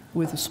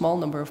with a small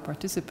number of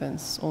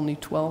participants, only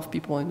 12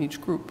 people in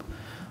each group.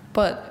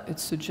 But it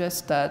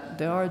suggests that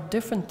there are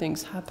different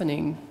things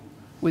happening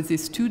with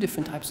these 2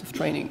 different types of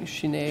training,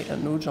 Shiné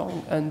and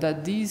Lojong, and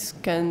that these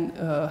can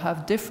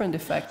have different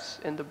effects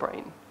in the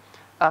brain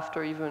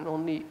after even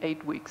only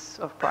 8 weeks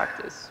of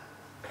practice.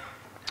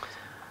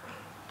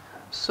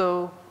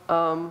 So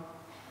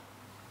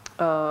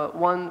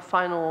one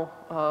final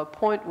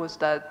point was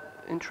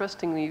that,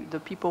 interestingly, the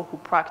people who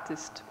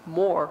practiced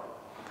more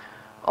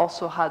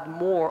also had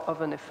more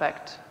of an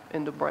effect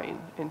in the brain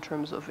in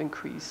terms of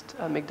increased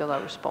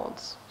amygdala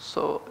response.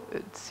 So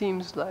it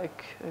seems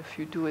like if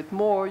you do it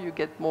more, you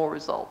get more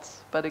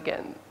results. But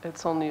again,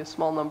 it's only a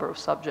small number of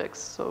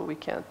subjects, so we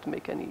can't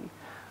make any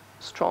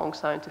strong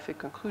scientific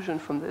conclusion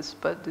from this,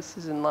 but this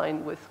is in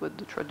line with what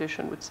the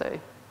tradition would say.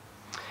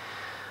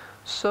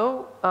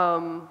 So,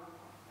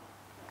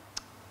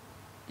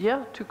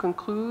 yeah, to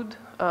conclude,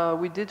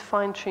 we did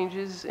find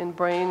changes in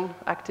brain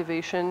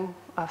activation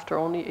after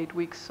only 8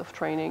 weeks of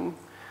training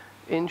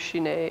in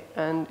Shiné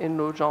and in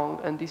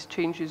Lojong, and these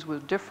changes were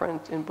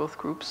different in both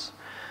groups.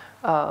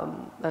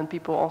 And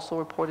people also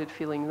reported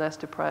feeling less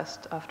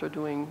depressed after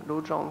doing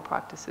Lojong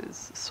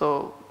practices.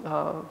 So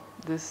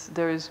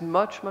there is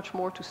much, much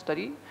more to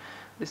study.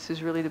 This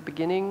is really the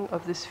beginning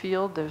of this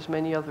field. There's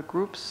many other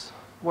groups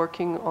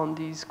working on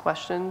these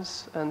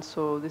questions, and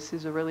so this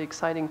is a really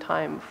exciting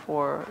time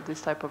for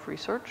this type of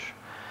research.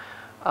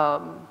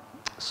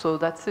 So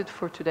that's it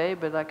for today,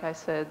 but like I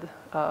said,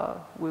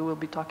 we will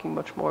be talking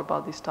much more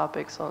about these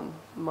topics on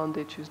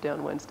Monday, Tuesday,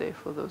 and Wednesday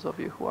for those of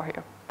you who are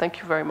here. Thank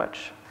you very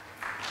much.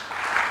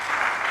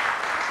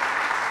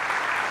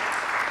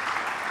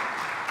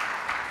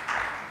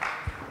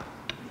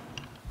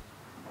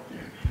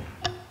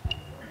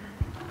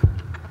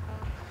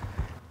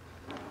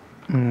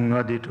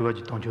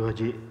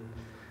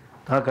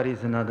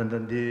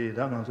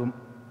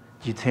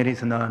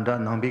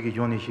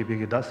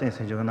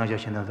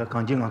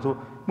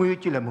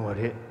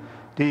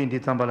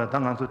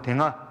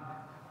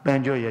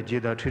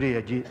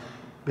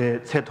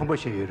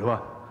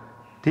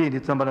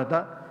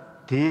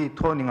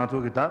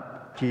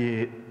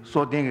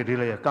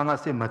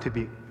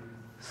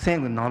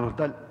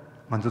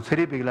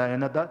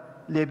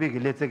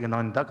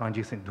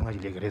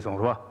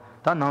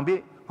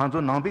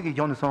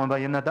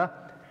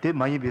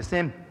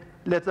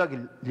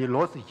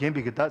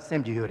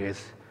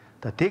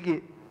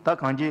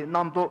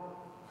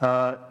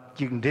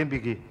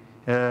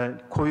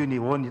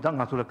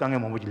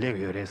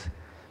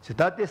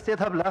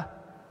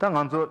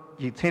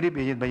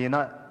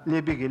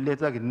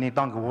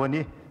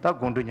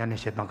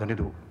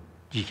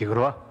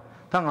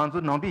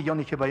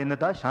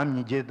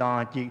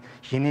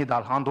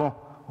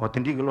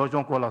 authentic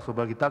lojon ko la so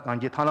ba kita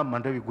kanji thala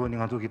mandawi go ni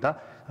nganzo kita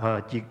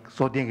ji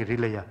so den ge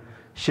rile ya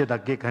she da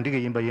ge kandi ge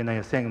yimba yena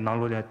ya seng nang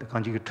lo le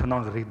kanji ge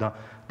thunang ge da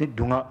de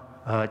dunga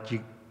ji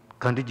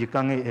kandi ji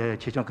kange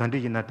chechong kandi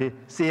ji na te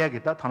se ya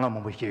ge ta thala mo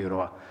bo she yo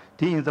wa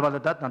ti yin za ba da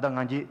ta da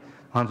nganji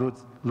hanzo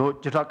lo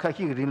jira kha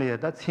hi ge rile ya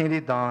da chen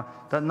ri da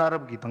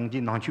narab gi tang ji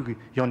nang chu gi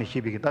yo ni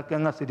she bi ge ta ka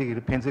nga se de ge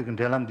pen se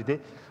ge lam di de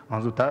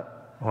hanzo ta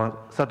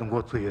sa dong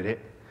go zu yo re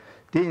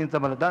ti yin za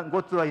ba da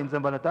go zu yin za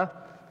ba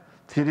da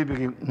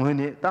Siribiki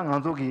Muni,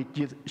 Tanganzoki,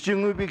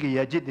 Shingubiki,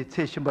 Yajit,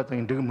 Seshimba,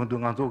 and Dumundu,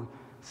 Anzo,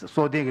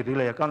 so they get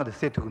relay a kind of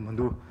set to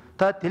Mundu.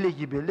 That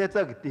Telegi,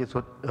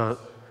 Letaki,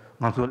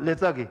 Manso,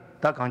 Letaki,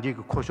 Takanji,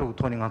 Kosho,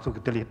 Tony, Anso,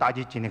 Tele,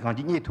 Taji,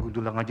 Chinikanji, to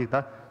do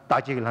Langajita,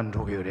 Taji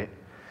Landogure.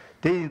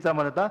 They in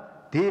Samarata,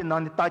 they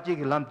non Taji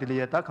Lam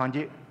Teliata,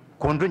 Kanji,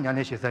 Kondrin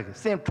Yaneshi,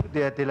 same to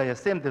the Telaya,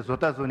 same the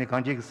Zotazoni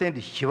Kanji, same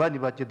the Shivani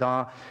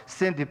Bachida,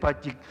 same the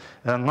Pachik,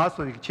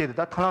 Maso, Ched,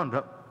 that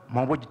town,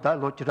 Mambojita,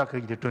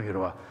 Lochaka, the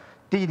Tunhira.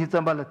 Ti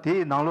Nizambala,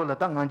 Ti, Nalo, the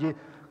Tanganji,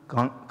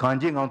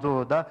 Kanji,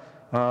 Anzo, da,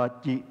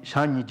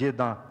 Shani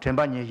Jeda,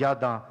 Trembani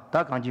Yada,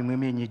 Takanji,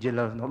 Mimi,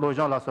 Nijela,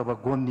 Lojan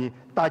Lasova, Goni,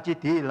 Tachi,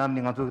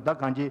 Lamning Anzo,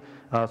 Takanji,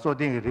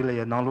 Soding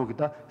Relay,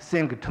 Nalogita,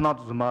 Sing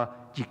Tunazuma,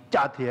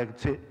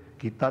 Jikati,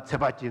 Kita,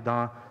 Sepachi,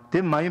 Ti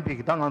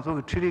Mayimpi,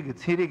 Tanganzo, Trick,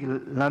 Tirik,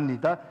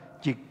 Lamnita,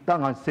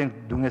 Jiktang, Sing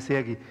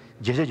Dungasegi,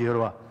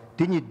 Jesajura,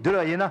 Tini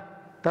Durayena,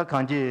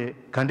 Takanji,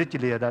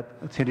 Kandichilia,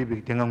 that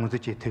Siribic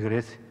Tangamuzi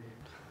Tigres.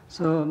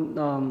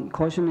 So,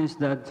 question is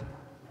that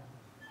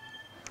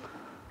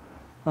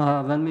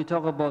when we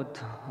talk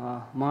about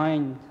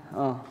mind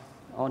or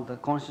the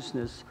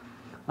consciousness,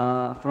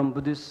 from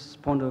Buddhist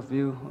point of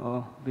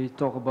view, we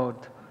talk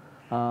about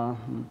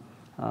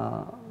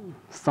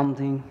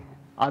something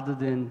other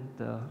than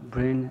the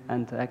brain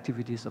and the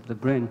activities of the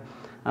brain.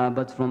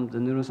 But from the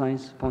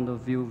neuroscience point of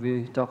view,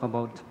 we talk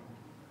about,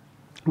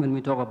 when we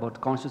talk about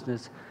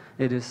consciousness,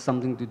 it is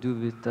something to do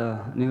with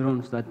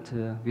neurons that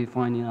we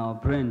find in our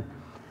brain.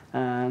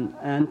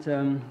 And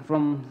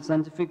from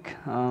scientific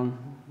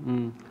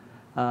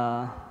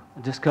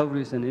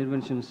discoveries and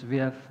inventions, we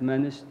have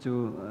managed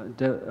to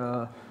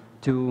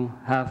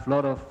have a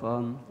lot of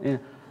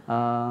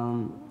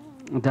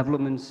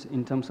developments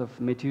in terms of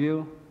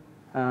material.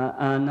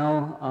 And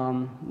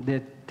now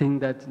they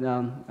think that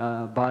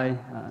by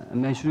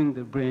measuring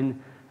the brain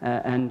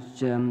and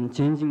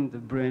changing the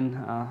brain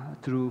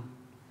through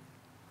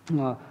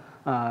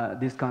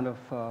this kind of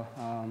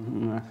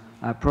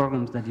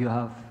programs that you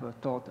have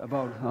taught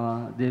about,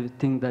 they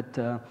think that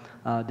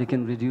they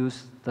can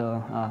reduce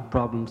the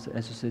problems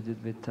associated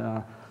with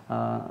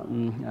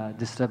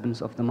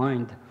disturbance of the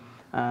mind.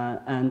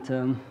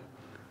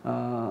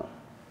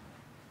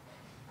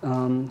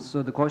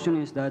 So the question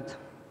is that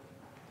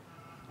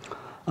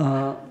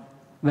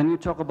when you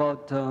talk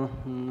about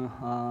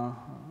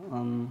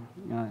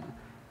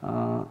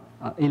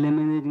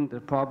eliminating the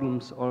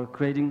problems or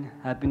creating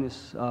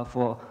happiness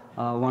for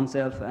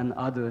oneself and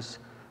others,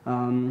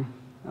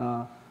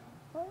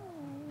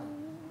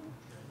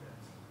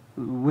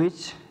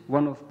 which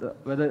one of the,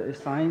 whether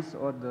it's science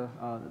or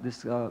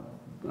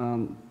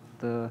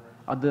the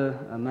other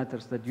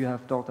methods that you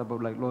have talked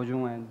about, like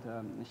Lojong and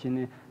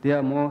Shine, they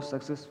are more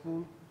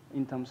successful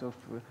in terms of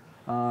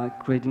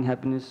creating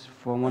happiness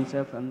for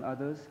oneself and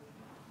others,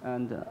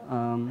 and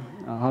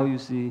how you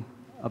see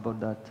about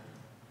that?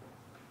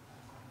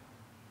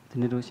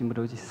 Which one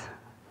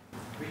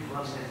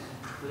has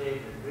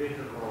played a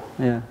greater role?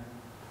 Yeah.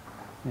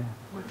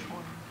 Which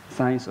one?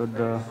 Science or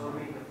the...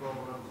 solving the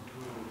problems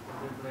through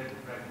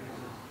contemplative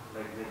practices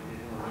like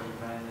meditation or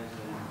kindness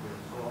and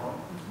so on.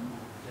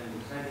 And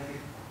the scientific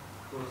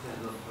process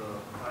of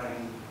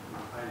finding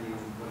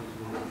what is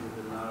related to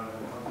the nerve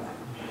and how to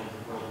solve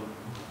the problem.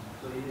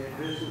 So in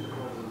addressing the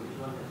problem, which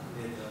one has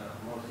played a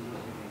more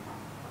significant,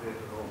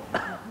 greater role?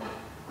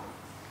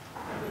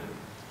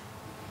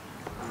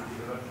 Did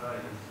you ever try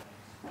this?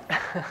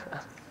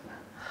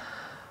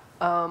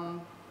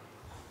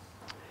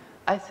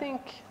 I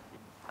think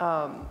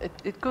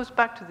it goes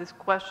back to this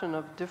question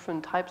of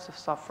different types of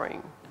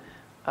suffering.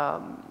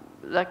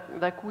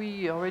 Like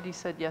we already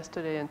said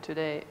yesterday and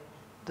today,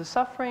 the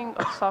suffering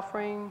of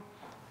suffering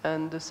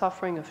and the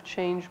suffering of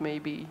change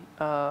maybe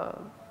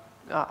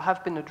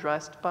have been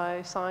addressed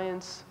by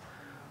science,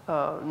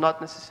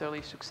 not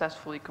necessarily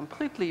successfully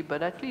completely,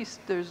 but at least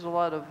there's a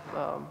lot of,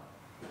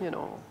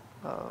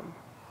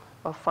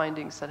 of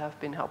findings that have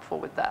been helpful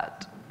with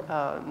that.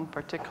 In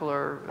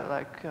particular,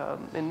 like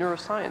in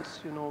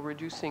neuroscience,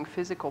 reducing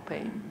physical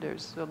pain.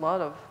 There's a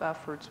lot of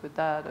efforts with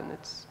that, and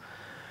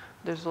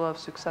there's a lot of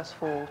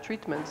successful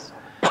treatments.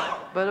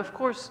 But of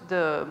course,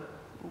 the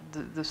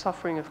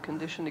suffering of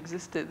conditioned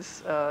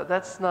existence,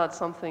 that's not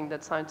something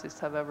that scientists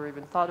have ever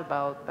even thought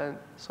about. And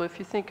so if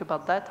you think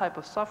about that type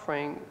of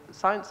suffering,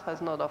 science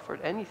has not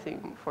offered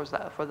anything for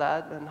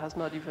that and has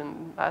not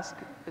even asked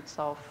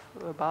itself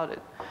about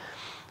it.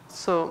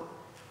 So,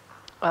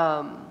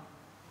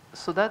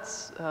 so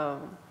that's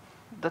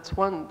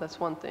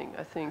one thing.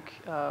 I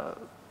think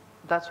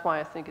that's why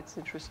I think it's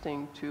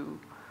interesting to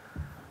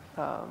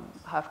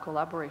have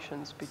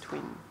collaborations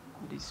between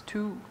these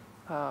two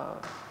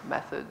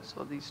methods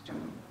or these two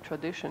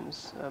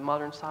traditions,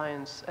 modern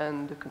science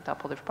and the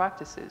contemplative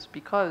practices,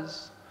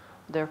 because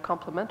they're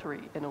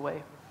complementary in a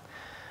way.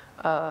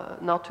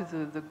 Now to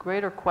the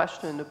greater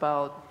question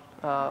about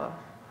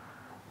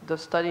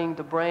does studying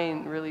the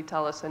brain really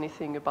tell us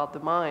anything about the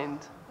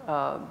mind?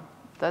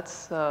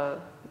 That's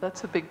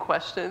a big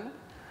question.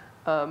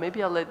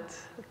 Maybe I'll let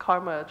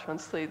Karma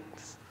translate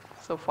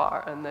so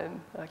far, and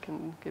then I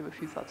can give a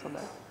few thoughts on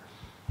that.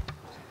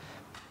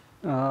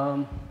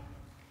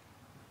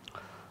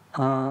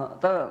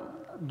 다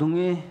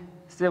동에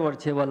세월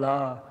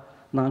제발라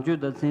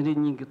나주다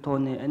생리니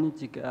토네 아니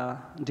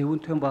지가 디운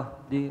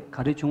템바 디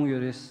가리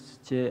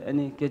중요레스 제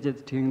아니 계제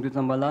팅도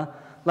잠발라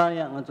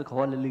라야 아주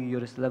가왈리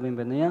요레스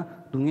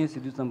라벤베냐 동에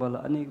시두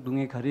잠발라 아니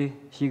동에 가리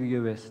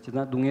시기요베스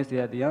지나 동에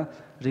세야디야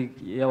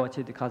리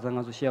야와체디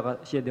가상아주 시야가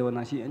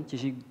시에데원나시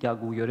엔치시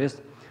야구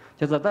요레스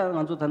제자다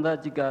아주 단다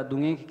지가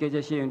동에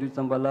계제 시엔도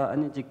잠발라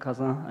아니 지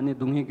가상 아니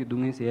동에 기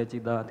동에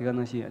세야지다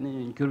디가나시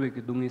아니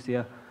교르베 동에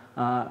세야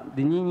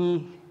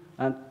디니니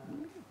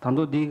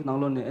단도 디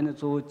나로네 에네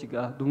조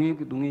지가 동에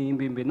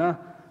임빈베나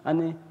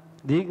아니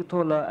디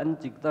토라 안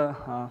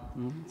직다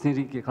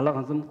신리게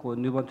갈라간섬 고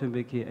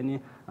뉴반템베키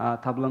아니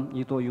타블람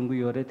이토 용구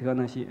요레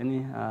티가나시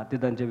아니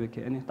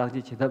디단제베키 아니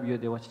딱지 제답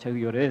요데 와치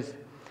차기 요레스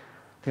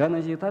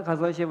티가나시 타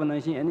가사시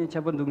번나시 아니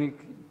차번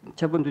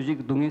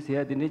두지 동에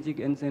세야 디네 지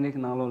엔세네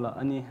나로라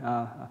아니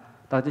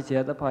딱지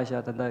제다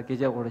파샤 단다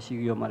계자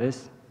고르시 요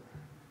마레스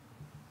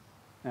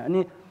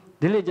아니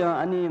딜레자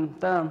아니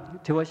타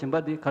티와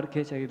심바디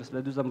카르케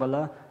차기르스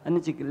두잠발라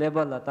아니 직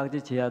레발라 딱지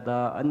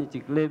지야다 아니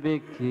직 레베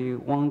키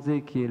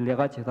왕제 키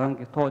레가 제당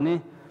키 토니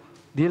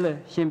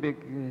딜레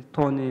심베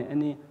토니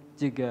아니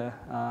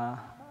지가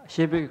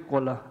셰베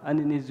콜라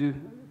아니 니주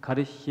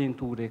카리신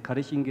투레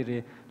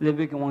카리신게레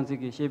레베 키 왕제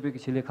키 셰베 키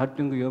실레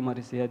카르퉁 요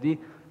마리세야디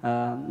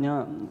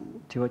냐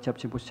티와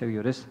잡치 보시차기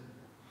요레스.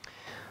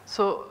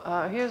 So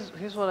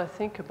here's what I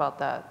think about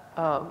that.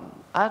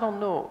 I don't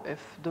know if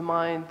the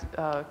mind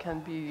can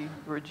be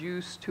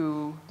reduced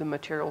to the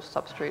material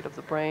substrate of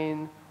the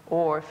brain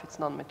or if it's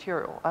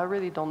non-material. I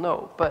really don't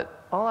know.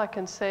 But all I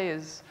can say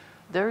is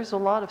there is a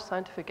lot of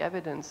scientific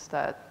evidence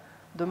that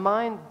the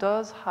mind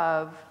does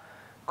have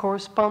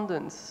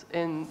correspondence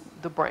in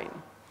the brain.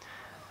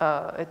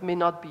 It may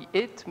not be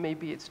it,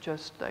 maybe it's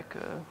just like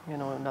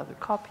another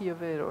copy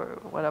of it or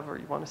whatever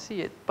you want to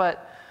see it.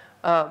 But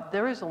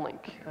there is a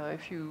link.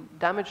 If you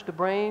damage the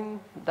brain,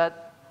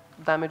 that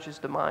damages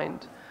the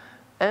mind,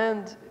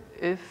 and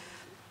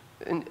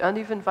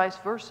even vice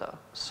versa.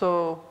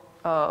 So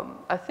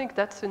I think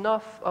that's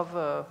enough of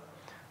a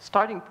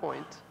starting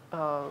point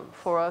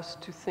for us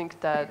to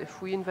think that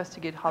if we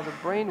investigate how the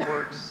brain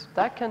works,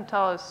 that can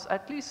tell us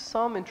at least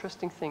some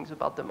interesting things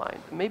about the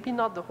mind. Maybe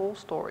not the whole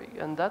story,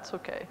 and that's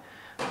okay,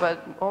 but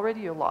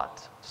already a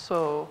lot.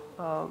 So,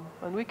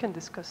 and we can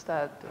discuss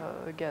that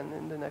again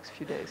in the next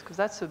few days, because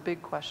that's a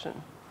big question.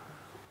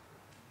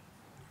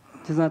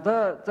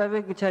 지나다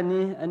자베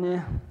기차니 아니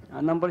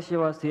넘버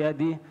시와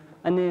세야디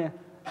아니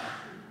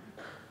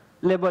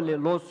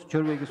레벨 로스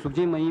저베기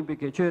숙지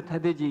마이베게 저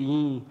타데지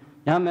이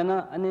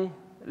야메나 아니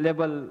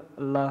레벨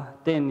라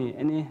테니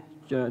아니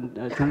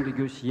중디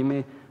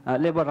교시메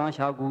레벨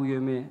샤고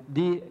요메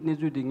디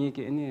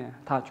니주딩이게 아니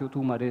타초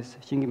투마레스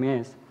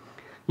싱기메스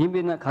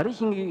임베나 가리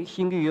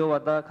싱기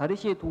요와다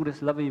가리시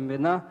투레스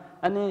라베임베나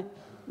아니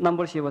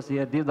넘버 시와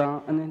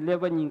세야디다 아니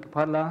레벨닝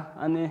팔라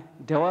아니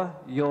데와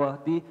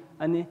요와디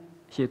아니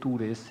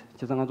셰투레스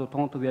제상아도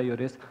통토비아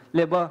요레스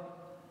레바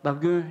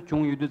답규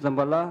중유드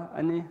잠발라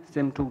아니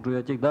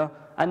셈투드야 직다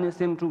아니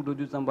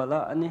셈투드두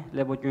잠발라 아니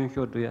레바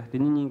균쇼드야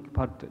디니니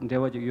파트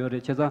데와지 요레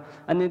제자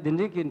아니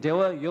딘디키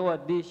데와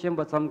요와디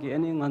셴바 참기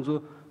아니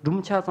간주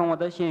룸차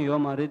상와다 셴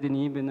요마레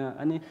디니베나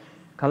아니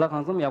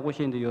칼라칸섬 야고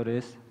셴데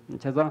요레스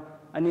제자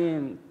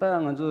아니 따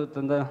간주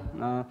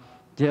던다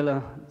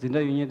제라 진다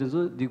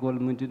유니드즈 디골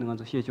문티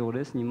간주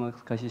셰쇼레스 니마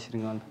카시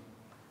시링알